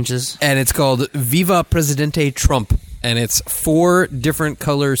 7-inches. And it's called Viva Presidente Trump. And it's 4 different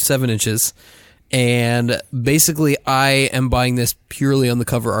color 7-inches. And basically, I am buying this purely on the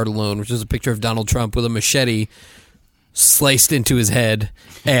cover art alone, which is a picture of Donald Trump with a machete sliced into his head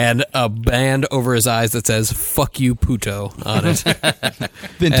and a band over his eyes that says "Fuck you, puto" on it.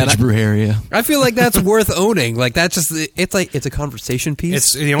 Vintage Brujeria. I feel like that's worth owning. Like that's it's a conversation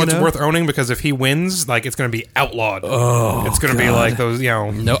piece. It's it's worth owning because if he wins, like it's going to be outlawed. Oh, it's going to be like those.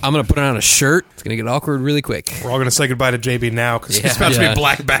 No, I'm going to put it on a shirt. It's going to get awkward really quick. We're all going to say goodbye to JB now because he's about to be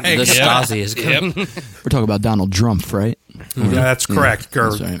black bag. The Stasi is coming. We're talking about Donald Trump, right? Yeah, that's correct.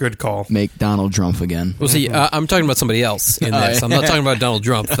 That's right. Good call. Make Donald Trump again. Well, see, I'm talking about somebody else in this. I'm not talking about Donald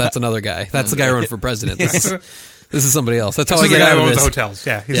Trump. That's another guy. That's the guy running for president. This is somebody else. That's how This I is the get guy out who of owns this. hotels.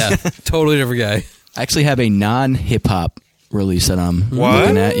 Yeah. Yeah, totally different guy. I actually have a non-hip hop release that I'm What?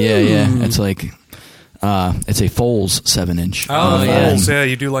 looking at. Yeah. It's like it's a Foles 7-inch. Oh, yeah. Foles. Yeah,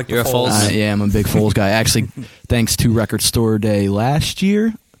 you do like You're the a Foles. Foles. Yeah, I'm a big Foles guy. Actually, thanks to Record Store Day last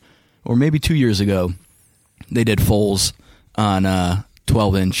year, or maybe 2 years ago, they did Foles on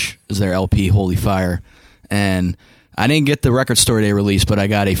 12-inch as their LP, Holy Fire. And I didn't get the Record Store Day release, but I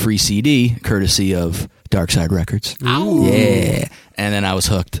got a free CD courtesy of Dark Side Records. Ow. Yeah. And then I was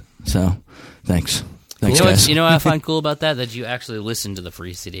hooked. So, thanks. Thanks, guys. You know what I find cool about that? That you actually listen to the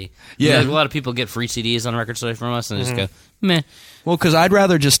free CD. Yeah. Like, a lot of people get free CDs on Record Store from us and just go, meh. Well, because I'd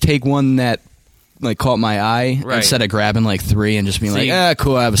rather just take one that like caught my eye Right. instead of grabbing like 3 and just being So like, you-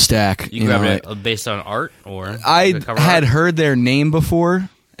 cool, I have a stack. You grabbed like- it based on art or I the cover had art? heard their name before,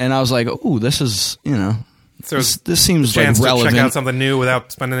 and I was like, "Ooh, this is So this seems like chance to relevant." check out something new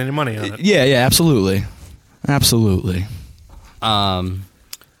without spending any money on it. Yeah, absolutely.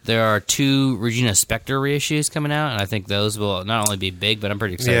 There are 2 Regina Spektor reissues coming out, and I think those will not only be big, but I'm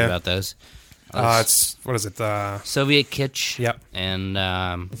pretty excited Yeah. about those. It's what is it? Soviet Kitsch. Yep. And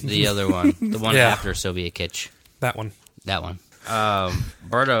the other one, the one Yeah. after Soviet Kitsch. That one. That one.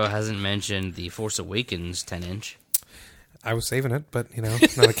 Berto hasn't mentioned the Force Awakens 10-inch. I was saving it, but now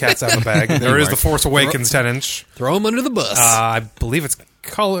the cat's out of the bag. There is the Force Awakens 10-inch. Throw him under the bus. I believe it's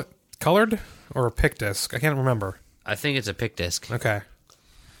colored or a pick disc. I can't remember. I think it's a pick disc. Okay.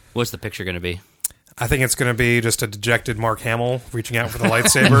 What's the picture going to be? I think it's going to be just a dejected Mark Hamill reaching out for the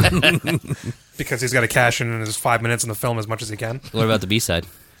lightsaber because he's got to cash in his 5 minutes in the film as much as he can. What about the B-side?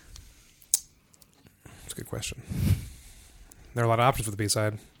 That's a good question. There are a lot of options for the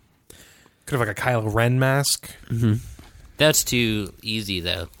B-side. Could have like a Kylo Ren mask. That's too easy,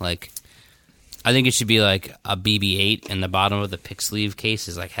 though. Like, I think it should be like a BB-8, and the bottom of the pick sleeve case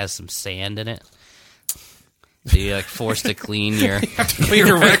has some sand in it. So you're forced to clean your Clean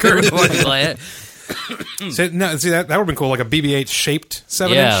your record. before you play it. See, that would have been cool, like a BB-8 shaped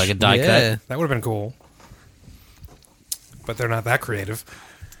 7-inch. Yeah, like a die Yeah. cut. That would have been cool. But they're not that creative.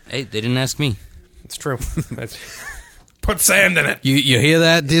 Hey, they didn't ask me. It's true. Put sand in it. You hear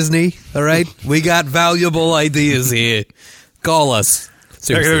that, Disney? All right, we got valuable ideas here. Call us. They're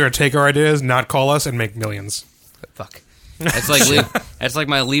Seriously. going to take our ideas, not call us, and make millions. Fuck. That's like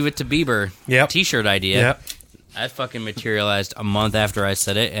my Leave It to Bieber Yep. T-shirt idea. Yep. That fucking materialized a month after I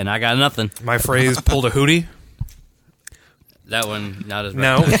said it, and I got nothing. My phrase, pulled a hootie. That one, not as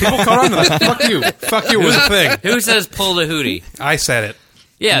No. People caught on to that. Fuck you. Fuck you was a thing. Who says pull the hootie? I said it.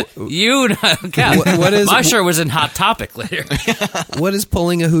 Yeah, you. Cal. What is- my shirt was in Hot Topic later. What is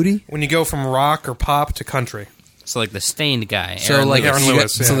pulling a hootie? When you go from rock or pop to country. So like the stained guy. So Aaron like Lewis. Aaron you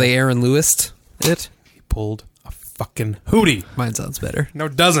Lewis, got- so yeah. they Aaron Lewis it. He pulled a fucking hootie. Mine sounds better. No,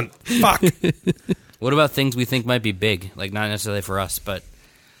 it doesn't. Fuck. What about things we think might be big, like not necessarily for us, but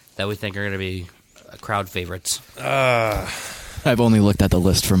that we think are going to be crowd favorites? I've only looked at the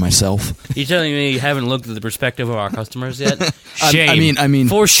list for myself. You telling me you haven't looked at the perspective of our customers yet? Shame. I mean,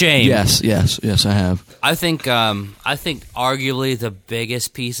 for shame. Yes, I have. I think arguably the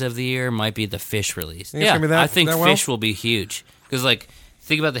biggest piece of the year might be the Fish release. it's gonna be that- I think that well? Fish will be huge because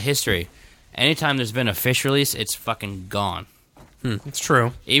think about the history. Anytime there's been a Fish release, it's fucking gone. It's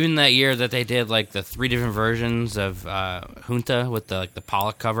true. Even that year that they did the 3 different versions of Junta with the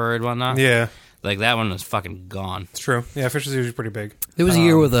Pollock cover and whatnot. Yeah. Like that one was fucking gone. It's true. Yeah, Fish is usually pretty big. There was a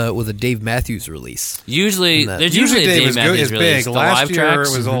year with a Dave Matthews release. Usually, that- there's usually a Dave Dave is good, Matthews is release. big. The Last live year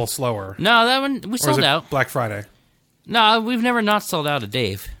tracks. it was a little slower. No, that one we Or was sold it out. Black Friday? No, we've never not sold out a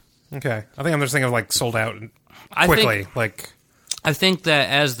Dave. Okay, I think I'm just thinking of like sold out I quickly. think- Like I think that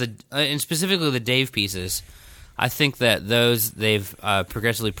as the and specifically the Dave pieces, I think that those they've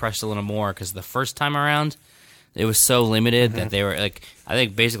progressively pressed a little more because the first time around it was so limited that they were like I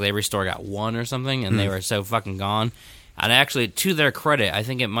think basically every store got one or something and they were so fucking gone. And actually, to their credit, I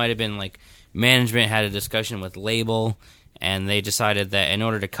think it might have been like management had a discussion with Label and they decided that in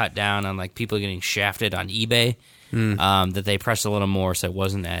order to cut down on like people getting shafted on eBay, that they pressed a little more so it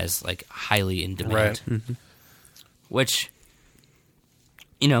wasn't as like highly in demand. right. Which,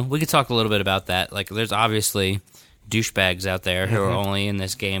 you know, we could talk a little bit about that. Like, there's obviously douchebags out there who are only in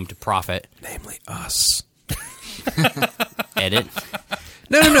this game to profit. Namely us. Edit.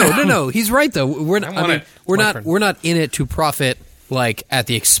 No. He's right though. We're not. want it. We're My not. friend. We're not in it to profit like at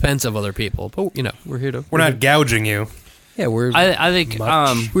the expense of other people. But you know, we're here to. We're not gouging you. Yeah, we're. I think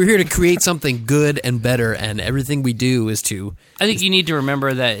we're here to create something good and better, and everything we do is to. I think you need to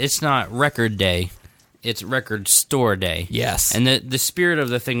remember that it's not record day. It's record store day. Yes. And the spirit of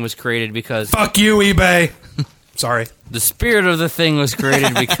the thing was created because... Fuck you, eBay. Sorry. The spirit of the thing was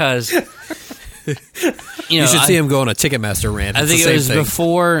created because... You You should see him go on a Ticketmaster rant. I It's think the it was same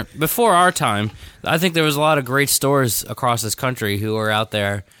thing. before our time. I think there was a lot of great stores across this country who were out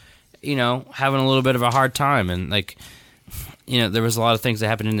there, you know, having a little bit of a hard time, and like, you know, there was a lot of things that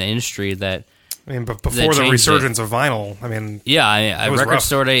happened in the industry that, I mean, but They before the changed resurgence of vinyl, I mean, yeah, was Record rough.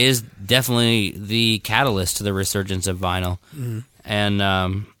 Store Day is definitely the catalyst to the resurgence of vinyl,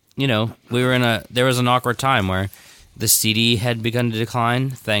 and you know, there was an awkward time where the CD had begun to decline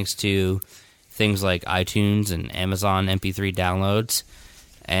thanks to things like iTunes and Amazon MP3 downloads.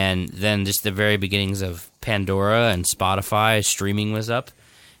 And then just the very beginnings of Pandora and Spotify, streaming was up.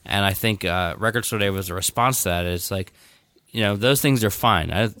 And I think Record Store Day was a response to that. It's like, you know, those things are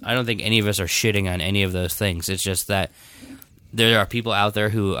fine. I don't think any of us are shitting on any of those things. It's just that there are people out there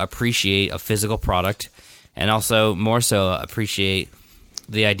who appreciate a physical product and also more so appreciate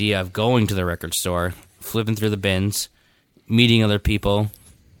the idea of going to the record store, flipping through the bins, meeting other people.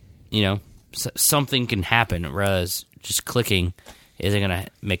 You know, something can happen, whereas just clicking isn't going to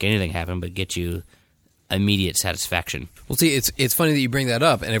make anything happen but get you immediate satisfaction. Well, see, it's funny that you bring that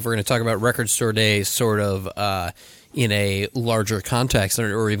up, and if we're going to talk about Record Store Day sort of in a larger context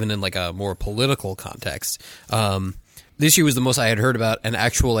or even in like a more political context, this year was the most I had heard about an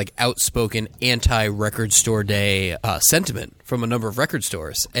actual like outspoken anti-Record Store Day sentiment from a number of record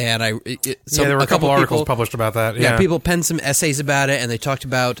stores. And there were a couple articles published about that. Yeah, people penned some essays about it, and they talked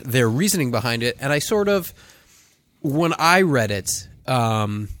about their reasoning behind it. And I sort of, when I read it,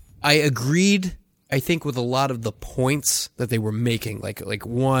 I agreed, I think, with a lot of the points that they were making. Like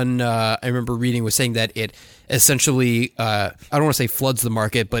one, I remember reading was saying that it essentially, I don't want to say floods the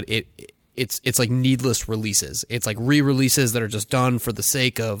market, but it's like needless releases. It's like re-releases that are just done for the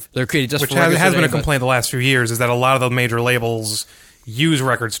sake of they're created just Which for Record has Store been a Day, but- complaint the last few years, is that a lot of the major labels use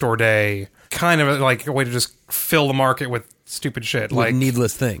Record Store Day kind of like a way to just fill the market with stupid shit. with Like,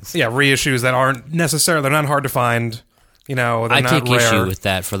 needless things. yeah, reissues that aren't necessarily, they're not hard to find. You know, they're I not take rare. issue with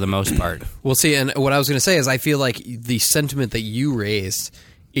that for the most part. Well, see, and what I was going to say is I feel like the sentiment that you raised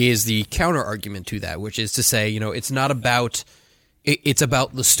is the counter argument to that, which is to say, you know, it's not about it's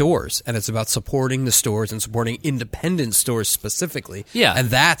about the stores, and it's about supporting the stores and supporting independent stores specifically. Yeah. And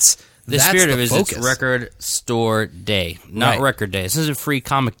that's The spirit the of it is focus. it's Record Store Day, not Right. Record Day. This isn't Free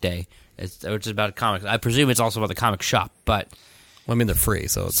Comic Day, which is about comics. I presume it's also about the comic shop, but Well, I mean, they're free,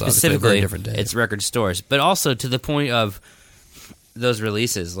 so it's obviously a specifically, very different day. it's record stores. But also to the point of those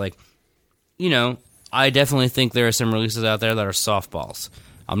releases, like, you know, I definitely think there are some releases out there that are softballs.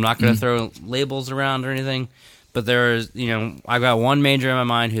 I'm not going to throw labels around or anything, but there's, you know, I've got one major in my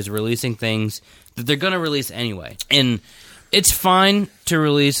mind who's releasing things that they're going to release anyway. And it's fine to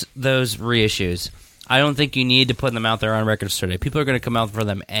release those reissues. I don't think you need to put them out there on Record Store Day. People are going to come out for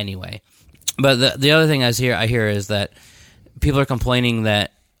them anyway. But the other thing I hear is that people are complaining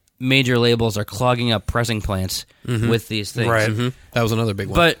that major labels are clogging up pressing plants with these things. Right. That was another big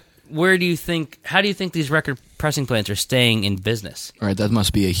one. But how do you think these record pressing plants are staying in business? Right, that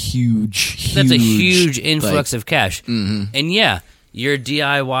must be a huge. That's a huge influx like, of cash. And yeah, your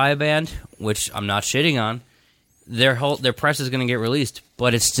DIY band, which I'm not shitting on, their press is going to get released,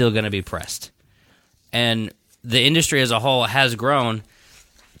 but it's still going to be pressed. And the industry as a whole has grown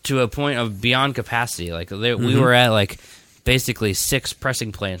to a point of beyond capacity. Like we were at like basically 6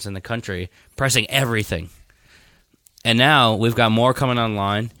 pressing plants in the country pressing everything. And now we've got more coming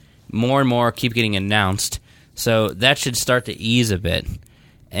online, more and more keep getting announced. So that should start to ease a bit.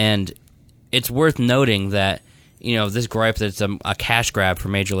 And it's worth noting that, this gripe that's a cash grab for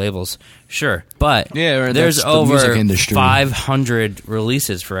major labels, sure. But Yeah, there's that's the music over industry. 500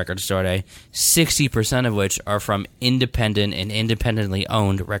 releases for Record Store Day, 60% of which are from independent and independently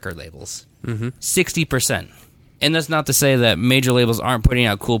owned record labels. 60%. And that's not to say that major labels aren't putting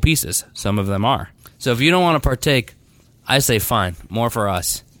out cool pieces. Some of them are. So if you don't want to partake, I say fine, more for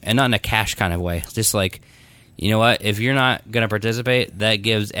us. And not in a cash kind of way. Just like, you know what? If you're not going to participate, that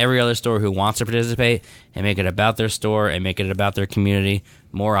gives every other store who wants to participate and make it about their store and make it about their community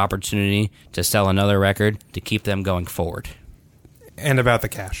more opportunity to sell another record to keep them going forward. And about the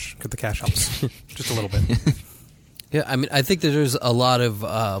cash, because the cash helps just a little bit. Yeah, I mean, I think that there's a lot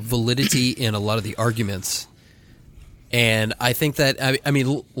of validity in a lot of the arguments. And I think that, I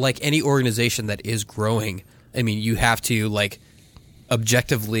mean, like any organization that is growing, I mean, you have to, like,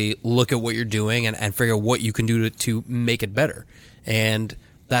 objectively look at what you're doing and figure out what you can do to make it better. And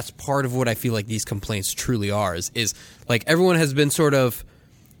that's part of what I feel like these complaints truly are, is like, everyone has been sort of,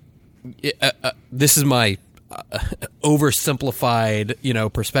 this is my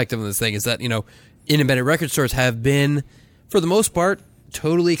oversimplified, perspective on this thing, is that, independent record stores have been, for the most part,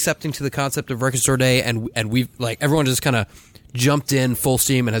 totally accepting to the concept of Record Store Day, and we've, like, everyone just kind of jumped in full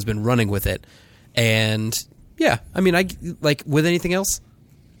steam and has been running with it. And yeah, I mean, like with anything else,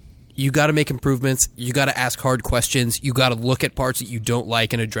 you got to make improvements. You got to ask hard questions. You got to look at parts that you don't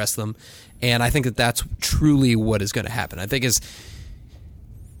like and address them. And I think that that's truly what is going to happen. I think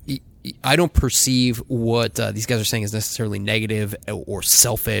I don't perceive what these guys are saying is necessarily negative or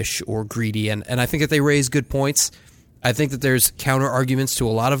selfish or greedy. And I think that they raise good points. I think that there's counter arguments to a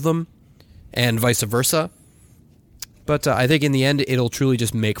lot of them, and vice versa. But I think in the end, it'll truly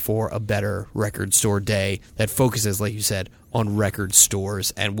just make for a better Record Store Day that focuses, like you said, on record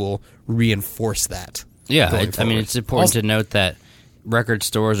stores and will reinforce that. Yeah, going I mean, forward. it's important to note that record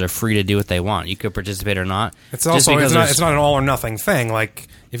stores are free to do what they want. You could participate or not. It's Just also because it's not an all or nothing thing. Like,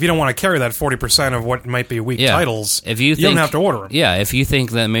 if you don't want to carry that 40% of what might be weak titles, if you don't have to order them. Yeah, if you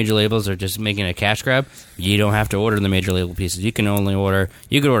think that major labels are just making a cash grab, you don't have to order the major label pieces. You can only order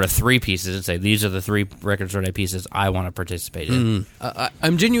 3 pieces and say, these are the 3 Record Store Day pieces I want to participate in.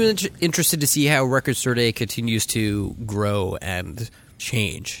 I'm genuinely interested to see how Record Store Day continues to grow and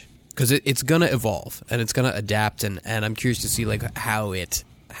change, because it's going to evolve and it's going to adapt, and I'm curious to see like how it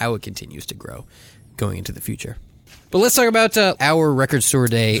continues to grow going into the future. But let's talk about our Record Store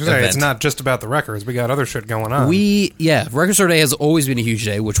Day event. It's not just about the records. We got other shit going on. Record Store Day has always been a huge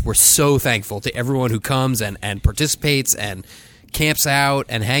day, which we're so thankful to everyone who comes and participates and camps out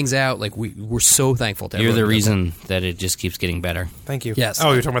and hangs out. Like, we're so thankful to You're everyone. the who does reason that it just keeps getting better. Thank you. Yes.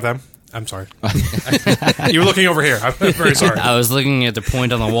 Oh, you're talking about them? I'm sorry. You were looking over here. I'm very sorry. I was looking at the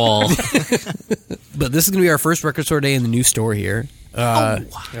point on the wall. that. But this is going to be our first Record Store Day in the new store here.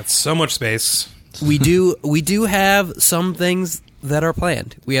 Got so much space. We do have some things that are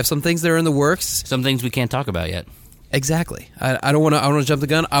planned. We have some things that are in the works. Some things we can't talk about yet. Exactly. I don't want to jump the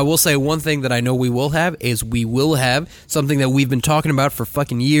gun. I will say one thing that I know we will have is we will have something that we've been talking about for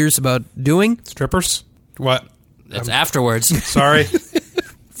fucking years about doing. Strippers? What? That's afterwards. Sorry.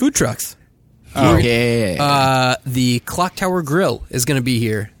 Food trucks. Oh, yeah. The Clock Tower Grill is going to be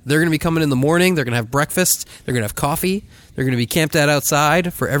here. They're going to be coming in the morning. They're going to have breakfast. They're going to have coffee. They're going to be camped out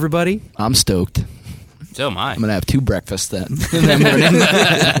outside for everybody. I'm stoked. So am I. I'm going to have 2 breakfasts then. We're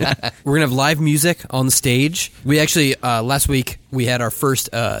going to have live music on the stage. We actually, last week, we had our first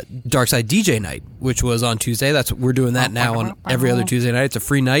Dark Side DJ night, which was on Tuesday. We're doing that now on every other Tuesday night. It's a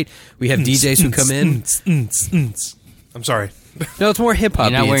free night. We have DJs who come in. I'm sorry. No, it's more hip-hop.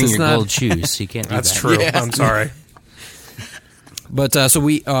 You're not wearing your not, gold shoes, so you can't do That's that. true. Yeah. I'm sorry. But so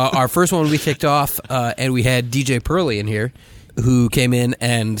we, our first one we kicked off, and we had DJ Pearly in here, who came in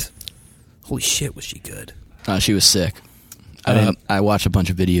and, holy shit, was she good? She was sick. I watched a bunch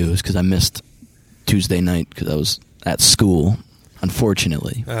of videos because I missed Tuesday night because I was at school,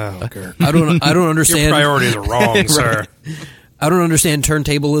 unfortunately. Oh, okay. I don't understand. Your priorities are wrong, sir. I don't understand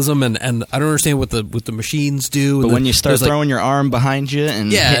turntablism, and I don't understand what the machines do. But when you start there's, like, throwing your arm behind you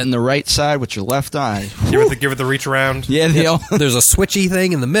and Yeah. hitting the right side with your left eye, Give it the reach around. yeah, they all. there's a switchy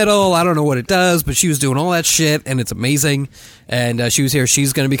thing in the middle. I don't know what it does, but she was doing all that shit, and it's amazing. And she was here.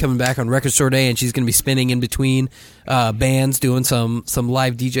 She's going to be coming back on Record Store Day, and she's going to be spinning in between bands, doing some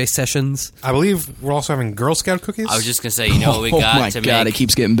live DJ sessions. I believe we're also having Girl Scout cookies. I was just gonna say, you know what we Oh got my to god, make it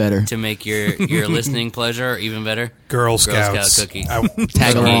keeps getting better. to make your listening pleasure even better. Girl Scout Scouts. cookie.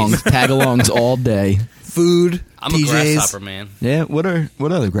 Tag-alongs all day. Food, I'm DJs. a grasshopper man. Yeah, what are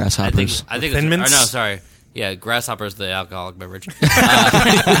other I think grasshoppers? it's Thin Mints? no, sorry. Yeah, Grasshopper's the alcoholic beverage.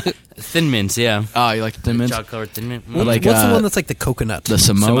 Thin Mints, yeah. Oh, you like the Thin Mints? Chocolate covered Thin Mint. I like, What's the one that's like the coconut? the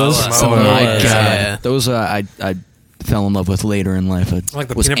Samoas? Samoa. Oh my Samoas, god, yeah. those I fell in love with later in life. I like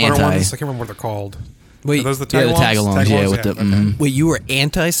the peanut butter ones. I can't remember what they're called. Wait, Are those the Yeah, the tagalongs? tagalongs. Yeah, with the. okay. mhm. wait, you were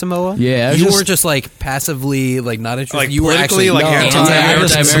anti-Samoa? Yeah, I was you just- weren't just like passively like not interested. Like, you were politically, actually like, No, anti-American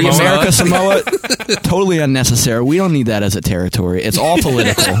I just- Samoa? America Samoa, totally unnecessary. We don't need that as a territory. It's all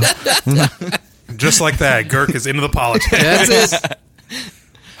political. Just like that, Girk is into the politics. That's it.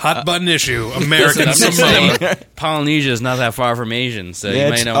 Hot button issue. American I'm just Samoa. saying, Polynesia is not that far from Asian, so Yeah, you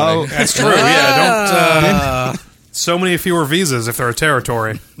may it's- know. oh, That's true. Yeah, don't. So many fewer visas if they're a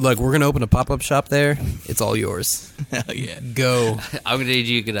territory. Look, we're gonna open a pop-up shop there. It's all yours. Hell yeah. Go, I'm gonna need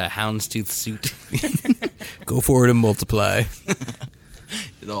you to get a houndstooth suit. go forward and multiply.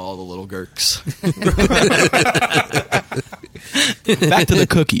 All the little Gurks. Back to the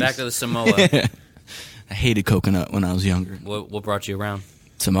cookies. Back to the Samoa. I hated coconut when I was younger. What brought you around?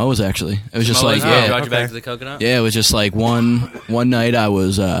 Samoas, actually. It was just Samoa like, brought yeah. you back okay. to the coconut. Yeah, it was just like one night I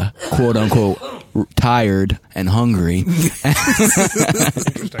was quote unquote tired and hungry,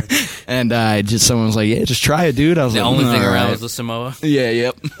 and someone was like, "Yeah, just try it, dude." I was The like, only thing "All around right." was the Samoa. Yeah,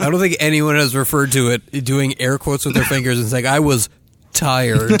 yep. I don't think anyone has referred to it doing air quotes with their fingers. It's like I was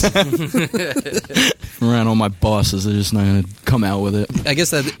tired. Around all my bosses, they're just not gonna come out with it. I guess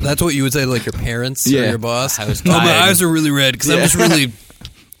that's what you would say to like your parents or Yeah. your boss. I was Oh, my tired. eyes are really red because I'm Yeah. just really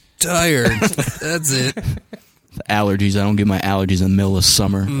tired. That's it. Allergies. I don't get my allergies in the middle of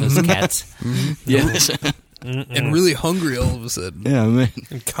summer. Those cats. Yeah, And really hungry all of a sudden. yeah, man.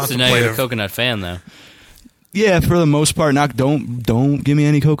 So now you're a Contemplative. coconut fan, though. Yeah, for the most part. Not don't give me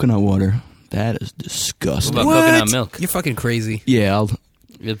any coconut water. That is disgusting. What about coconut milk? You're fucking crazy. Yeah, I'll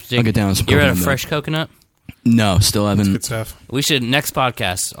get down with some You ever had a coconut milk. fresh coconut? No, still haven't. Good stuff. We should next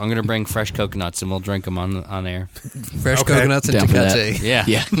podcast. I'm gonna bring fresh coconuts and we'll drink them on air. Fresh Okay. coconuts and Down for that. Tecate. Yeah,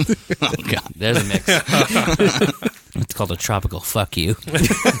 Yeah. Oh god. There's a mix. It's called a tropical fuck you.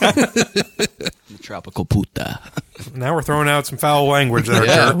 Tropical puta. Now we're throwing out some foul language there,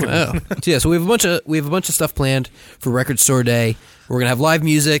 Yeah, Jerk. wow. So yeah, so we have a bunch of stuff planned for Record Store Day. We're gonna have live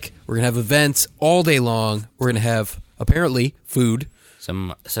music. We're gonna have events all day long. We're gonna have apparently food.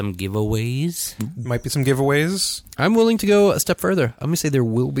 Some giveaways. Might be some giveaways. I'm willing to go a step further. I'm gonna say there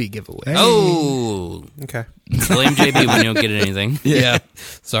will be giveaways. Oh, Okay. blame JB when you don't get anything. Yeah.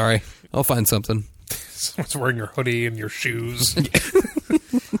 Sorry, I'll find something. Someone's wearing your hoodie and your shoes.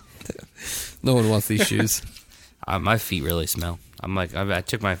 No one wants these shoes. My feet really smell. I'm like, I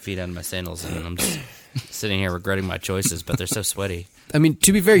took my feet out of my sandals and I'm just sitting here regretting my choices, but they're so sweaty. I mean,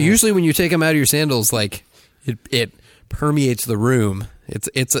 to be fair, usually when you take them out of your sandals, like it permeates the room.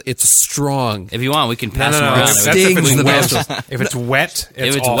 It's strong. If you want, we can pass No, them no, around. that's Stings if it's the wet. nostrils. If it's wet, it's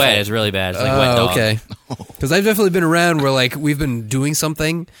If it's awful. wet, it's really bad. It's like wet dog. Okay. Because I've definitely been around where like we've been doing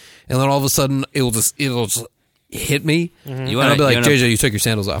something, and then all of a sudden it'll just hit me, You and want I'll be like, to JJ, you took your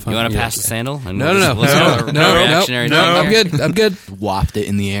sandals off. Huh? you want to Yeah. pass the sandal? And No, we'll no, no, just- no, we'll no, do no, a no, reactionary no. down I'm here. good. I'm good. Waft it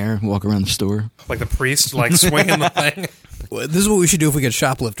in the air, walk around the store. Like the priest, like swinging the thing. Well, this is what we should do if we get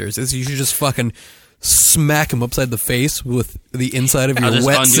shoplifters. Is you should just fucking smack them upside the face with the inside of your I'll just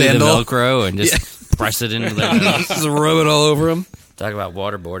wet undo sandal. the Velcro and just press it into their nose. Just rub it all over them. Talk about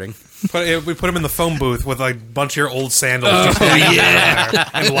waterboarding. We put him in the phone booth with like a bunch of your old sandals. just hanging there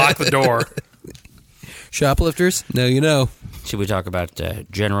and lock the door. Shoplifters? No, you know. Should we talk about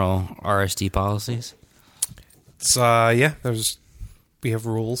general RSD policies? It's, we have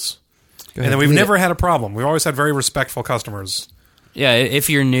rules. Go And ahead. then we've Lead never it. had a problem. We've always had very respectful customers. Yeah, if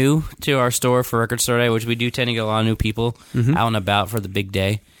you're new to our store for Record Store Day, which we do tend to get a lot of new people out and about for the big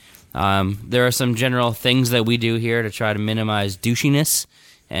day, there are some general things that we do here to try to minimize douchiness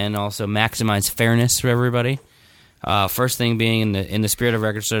and also maximize fairness for everybody. First thing being, in the spirit of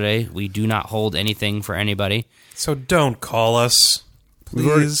Record Store Day, we do not hold anything for anybody. So don't call us,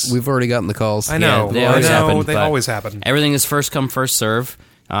 please. We've already gotten the calls. I know. Yeah, they always happen, They but always happen. Everything is first come, first serve.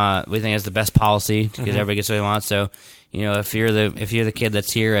 We think that's the best policy because everybody gets what they want. So, you know, if you're the kid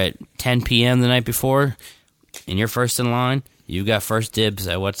that's here at 10 p.m. the night before, and you're first in line, you got first dibs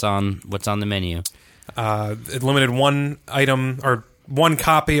at what's on the menu. It limited one item or one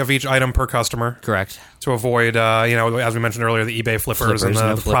copy of each item per customer Correct. to avoid, as we mentioned earlier, the eBay flippers and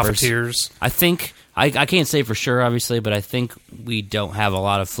no the flippers. profiteers. I think I can't say for sure, obviously, but I think we don't have a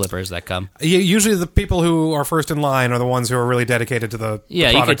lot of flippers that come. Usually, the people who are first in line are the ones who are really dedicated to the Yeah,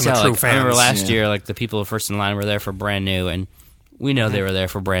 you could product and the tell. true Like, I fans. remember last year, like the people first in line were there for brand new, and we know they were there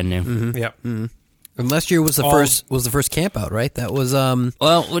for brand new. Yep. And last year was the first camp out, right? That was Well,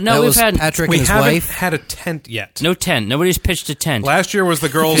 no, that we've was had Patrick We and his haven't wife. had a tent yet. no tent. Nobody's pitched a tent. Last year was the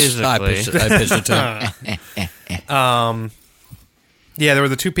girls. I pitched it to him. Yeah, there were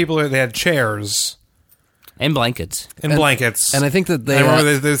the two people that they had chairs And blankets. and blankets. And I think that I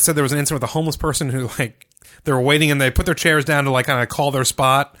remember they said there was an incident with a homeless person who they were waiting and they put their chairs down to kind of call their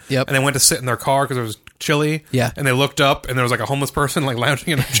spot. Yep. And they went to sit in their car because it was chilly. Yeah. And they looked up and there was a homeless person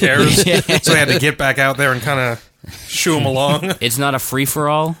lounging in their chairs. So they had to get back out there and kind of shoo them along. It's not a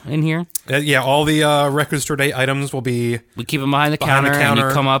free-for-all in here. Yeah, all the Record Store Day items will be We keep them behind the Behind the counter, and you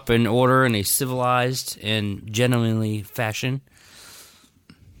counter. come up and order in a civilized and gentlemanly fashion.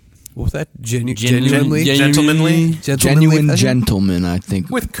 What was that? Genuinely? gentlemanly. Genuine fashion? gentleman, I think,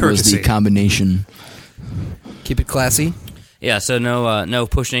 With was courtesy. the combination. Keep it classy. Yeah, so no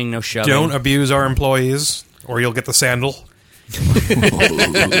pushing, no shoving. Don't abuse our employees or you'll get the sandal.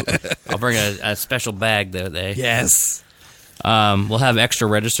 I'll bring a special bag that day. Yes. We'll have extra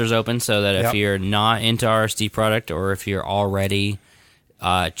registers open so that if Yep. you're not into RSD product or if you're already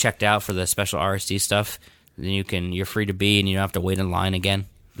checked out for the special RSD stuff, then you're free to be and you don't have to wait in line again.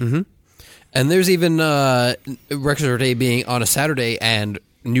 And there's even Record Store Day being on a Saturday and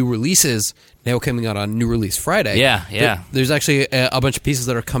new releases now coming out on New Release Friday. Yeah, yeah. There's actually a bunch of pieces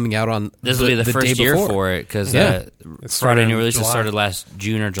that are coming out on This will be the day first year before. for it because It started Friday in new releases July. started last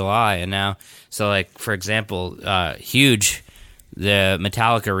June or July, and now for example, Huge, the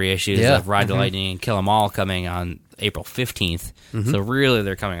Metallica reissues Yeah. of Ride the Lightning and Kill 'Em All coming on April 15th. So really,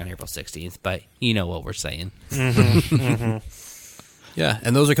 they're coming on April 16th, but you know what we're saying. Yeah,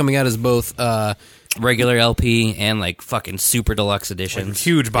 and those are coming out as both Regular LP and fucking super deluxe editions.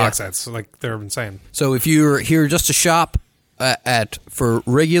 Huge box sets, they're insane. So if you're here just to shop for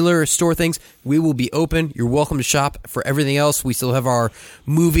regular store things, we will be open. You're welcome to shop. For everything else, we still have our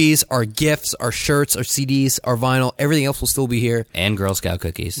movies, our gifts, our shirts, our CDs, our vinyl. Everything else will still be here. And Girl Scout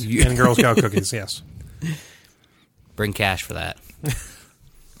cookies. And Girl Scout cookies, yes. Bring cash for that.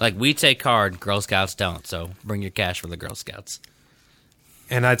 We take card, Girl Scouts don't, so bring your cash for the Girl Scouts.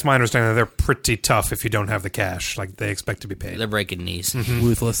 And it's my understanding that they're pretty tough if you don't have the cash. They expect to be paid. They're breaking knees.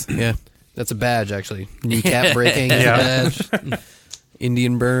 Ruthless. Yeah. That's a badge, actually. Kneecap breaking is Yeah. a badge.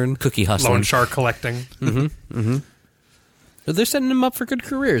 Indian burn. Cookie hustling. Loan shark collecting. But they're setting them up for good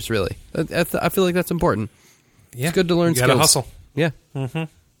careers, really. I feel like that's important. Yeah. It's good to learn You gotta skills. hustle. Yeah.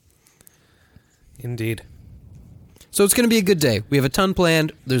 Indeed. So it's going to be a good day. We have a ton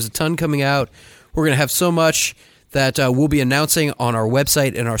planned. There's a ton coming out. We're going to have so much that we'll be announcing on our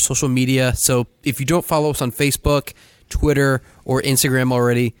website and our social media. So if you don't follow us on Facebook, Twitter, or Instagram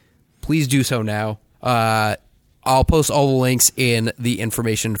already, please do so now. I'll post all the links in the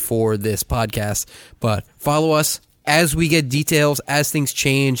information for this podcast. But follow us as we get details, as things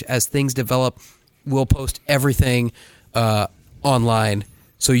change, as things develop. We'll post everything online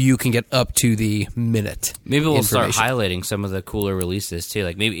so you can get up to the minute. Maybe we'll start information. highlighting some of the cooler releases too.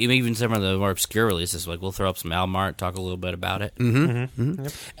 Maybe even some of the more obscure releases. We'll throw up some Al Mart, talk a little bit about it.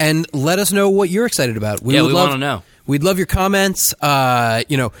 And let us know what you're excited about. Yeah, would we love- wanna know. We'd love your comments.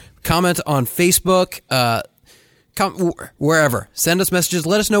 Comment on Facebook. Wherever. Send us messages.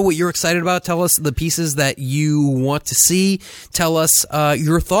 Let us know what you're excited about. Tell us the pieces that you want to see. Tell us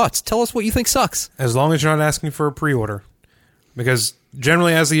your thoughts. Tell us what you think sucks. As long as you're not asking for a pre-order. Because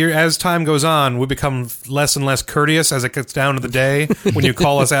generally, as time goes on, we become less and less courteous as it gets down to the day when you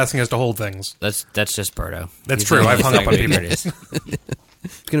call us asking us to hold things. That's just Berto. That's He's true. not- I've he's hung not up on gonna be people. courteous.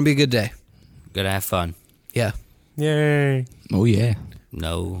 It's going to be a good day. Gonna have fun. Yeah. Yay. Oh, yeah.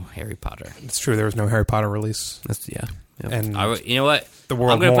 No Harry Potter. It's true. There was no Harry Potter release. Yeah. And You know what? The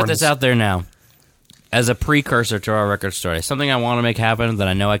world I'm going to put mourns. this out there now as a precursor to our record story. Something I want to make happen that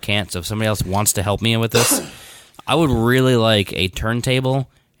I know I can't. So if somebody else wants to help me with this, I would really like a turntable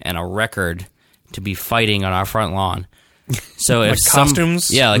and a record to be fighting on our front lawn. So if costumes?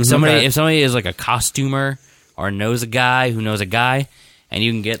 somebody, Okay. if somebody is a costumer or knows a guy who knows a guy, and you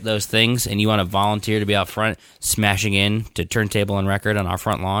can get those things, and you want to volunteer to be out front smashing in to turntable and record on our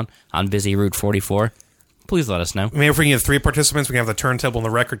front lawn on busy Route 44, please let us know. I mean, if we can get 3 participants, we can have the turntable and the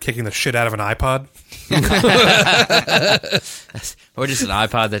record kicking the shit out of an iPod. Or just an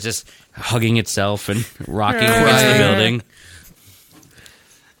iPod that's just hugging itself and rocking Yeah. against the Right. building.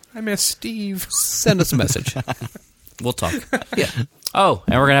 I miss Steve. Send us a message. We'll talk. Yeah. Oh,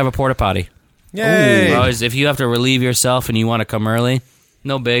 and we're going to have a porta potty. Yay! Always, if you have to relieve yourself and you want to come early,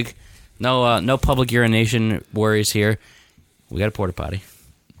 no big. No public urination worries here. We got a porta potty.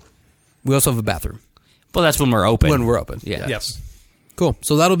 We also have a bathroom Well, that's when we're open. when we're open. Yeah. Yes. Cool.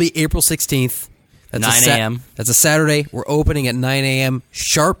 So that'll be April 16th. That's 9 a.m. That's a Saturday. We're opening at 9 a.m.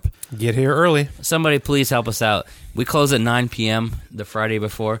 sharp. Get here early. Somebody please help us out. We close at 9 p.m. the Friday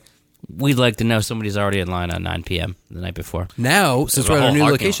before. We'd like to know somebody's already in line at 9 p.m. the night before. Now, since There's we're a at our whole new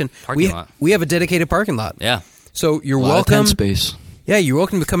parking location, lot. Parking we lot. we have a dedicated parking lot. Yeah. So you're A lot of welcome. tent space. Yeah, you're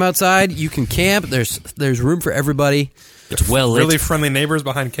welcome to come outside. You can camp. There's room for everybody. It's well lit. Really friendly neighbors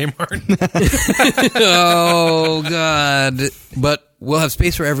behind Kmart. Oh God! But we'll have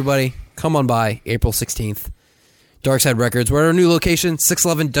space for everybody. Come on by April 16th. Darkside Records. We're at our new location,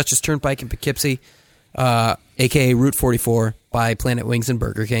 611 Dutchess Turnpike in Poughkeepsie, aka Route 44, by Planet Wings and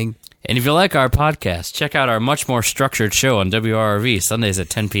Burger King. And if you like our podcast, check out our much more structured show on WRRV, Sundays at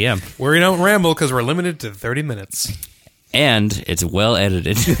 10 p.m. Where we don't ramble because we're limited to 30 minutes. And it's well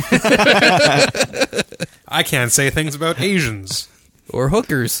edited. I can't say things about Asians. Or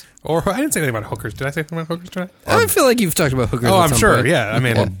hookers. Or I didn't say anything about hookers. Did I say anything about hookers today? I feel like you've talked about hookers. Oh, at I'm some sure. point. Yeah, I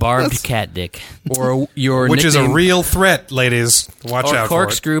mean, or barbed cat dick. Or your which is a nickname- real threat, ladies. Watch Or out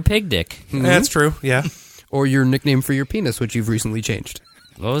corkscrew pig dick. for it. That's true. Yeah. or your nickname for your penis, which you've recently changed.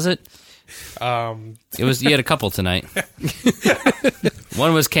 What was it? It was. You had a couple tonight.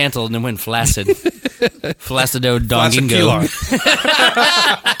 One was canceled and then went flaccid. Flaccido Dongingo.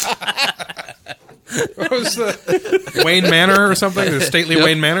 What was the Wayne Manor or something? The stately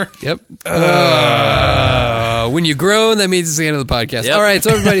Wayne Manor? Yep. When you groan, that means it's the end of the podcast. Yep. All right,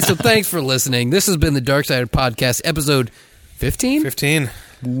 so everybody, so thanks for listening. This has been the Dark Side Podcast, episode 15? 15.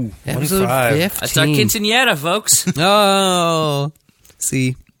 Episode 15. 15. That's our quinceañera, folks. Oh.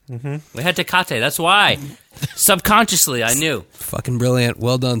 See, We had Tecate. That's why. Subconsciously, I knew. fucking brilliant.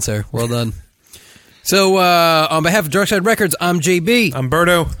 Well done, sir. Well done. So, on behalf of Dark Side Records, I'm JB. I'm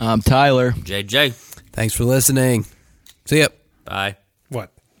Berto. I'm Tyler. JJ. Thanks for listening. See ya. Bye.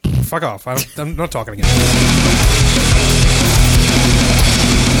 What? Fuck off. I'm not talking again.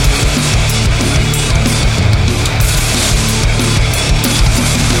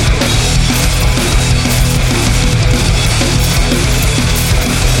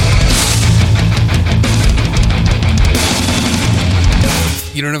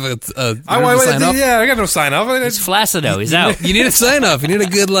 You don't have a sign off? Yeah, I got no sign off. It's Flaccido. He's out. You need a sign off. You need a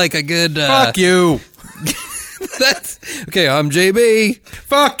good. Fuck you. That's okay. I'm JB.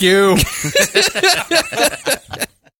 Fuck you.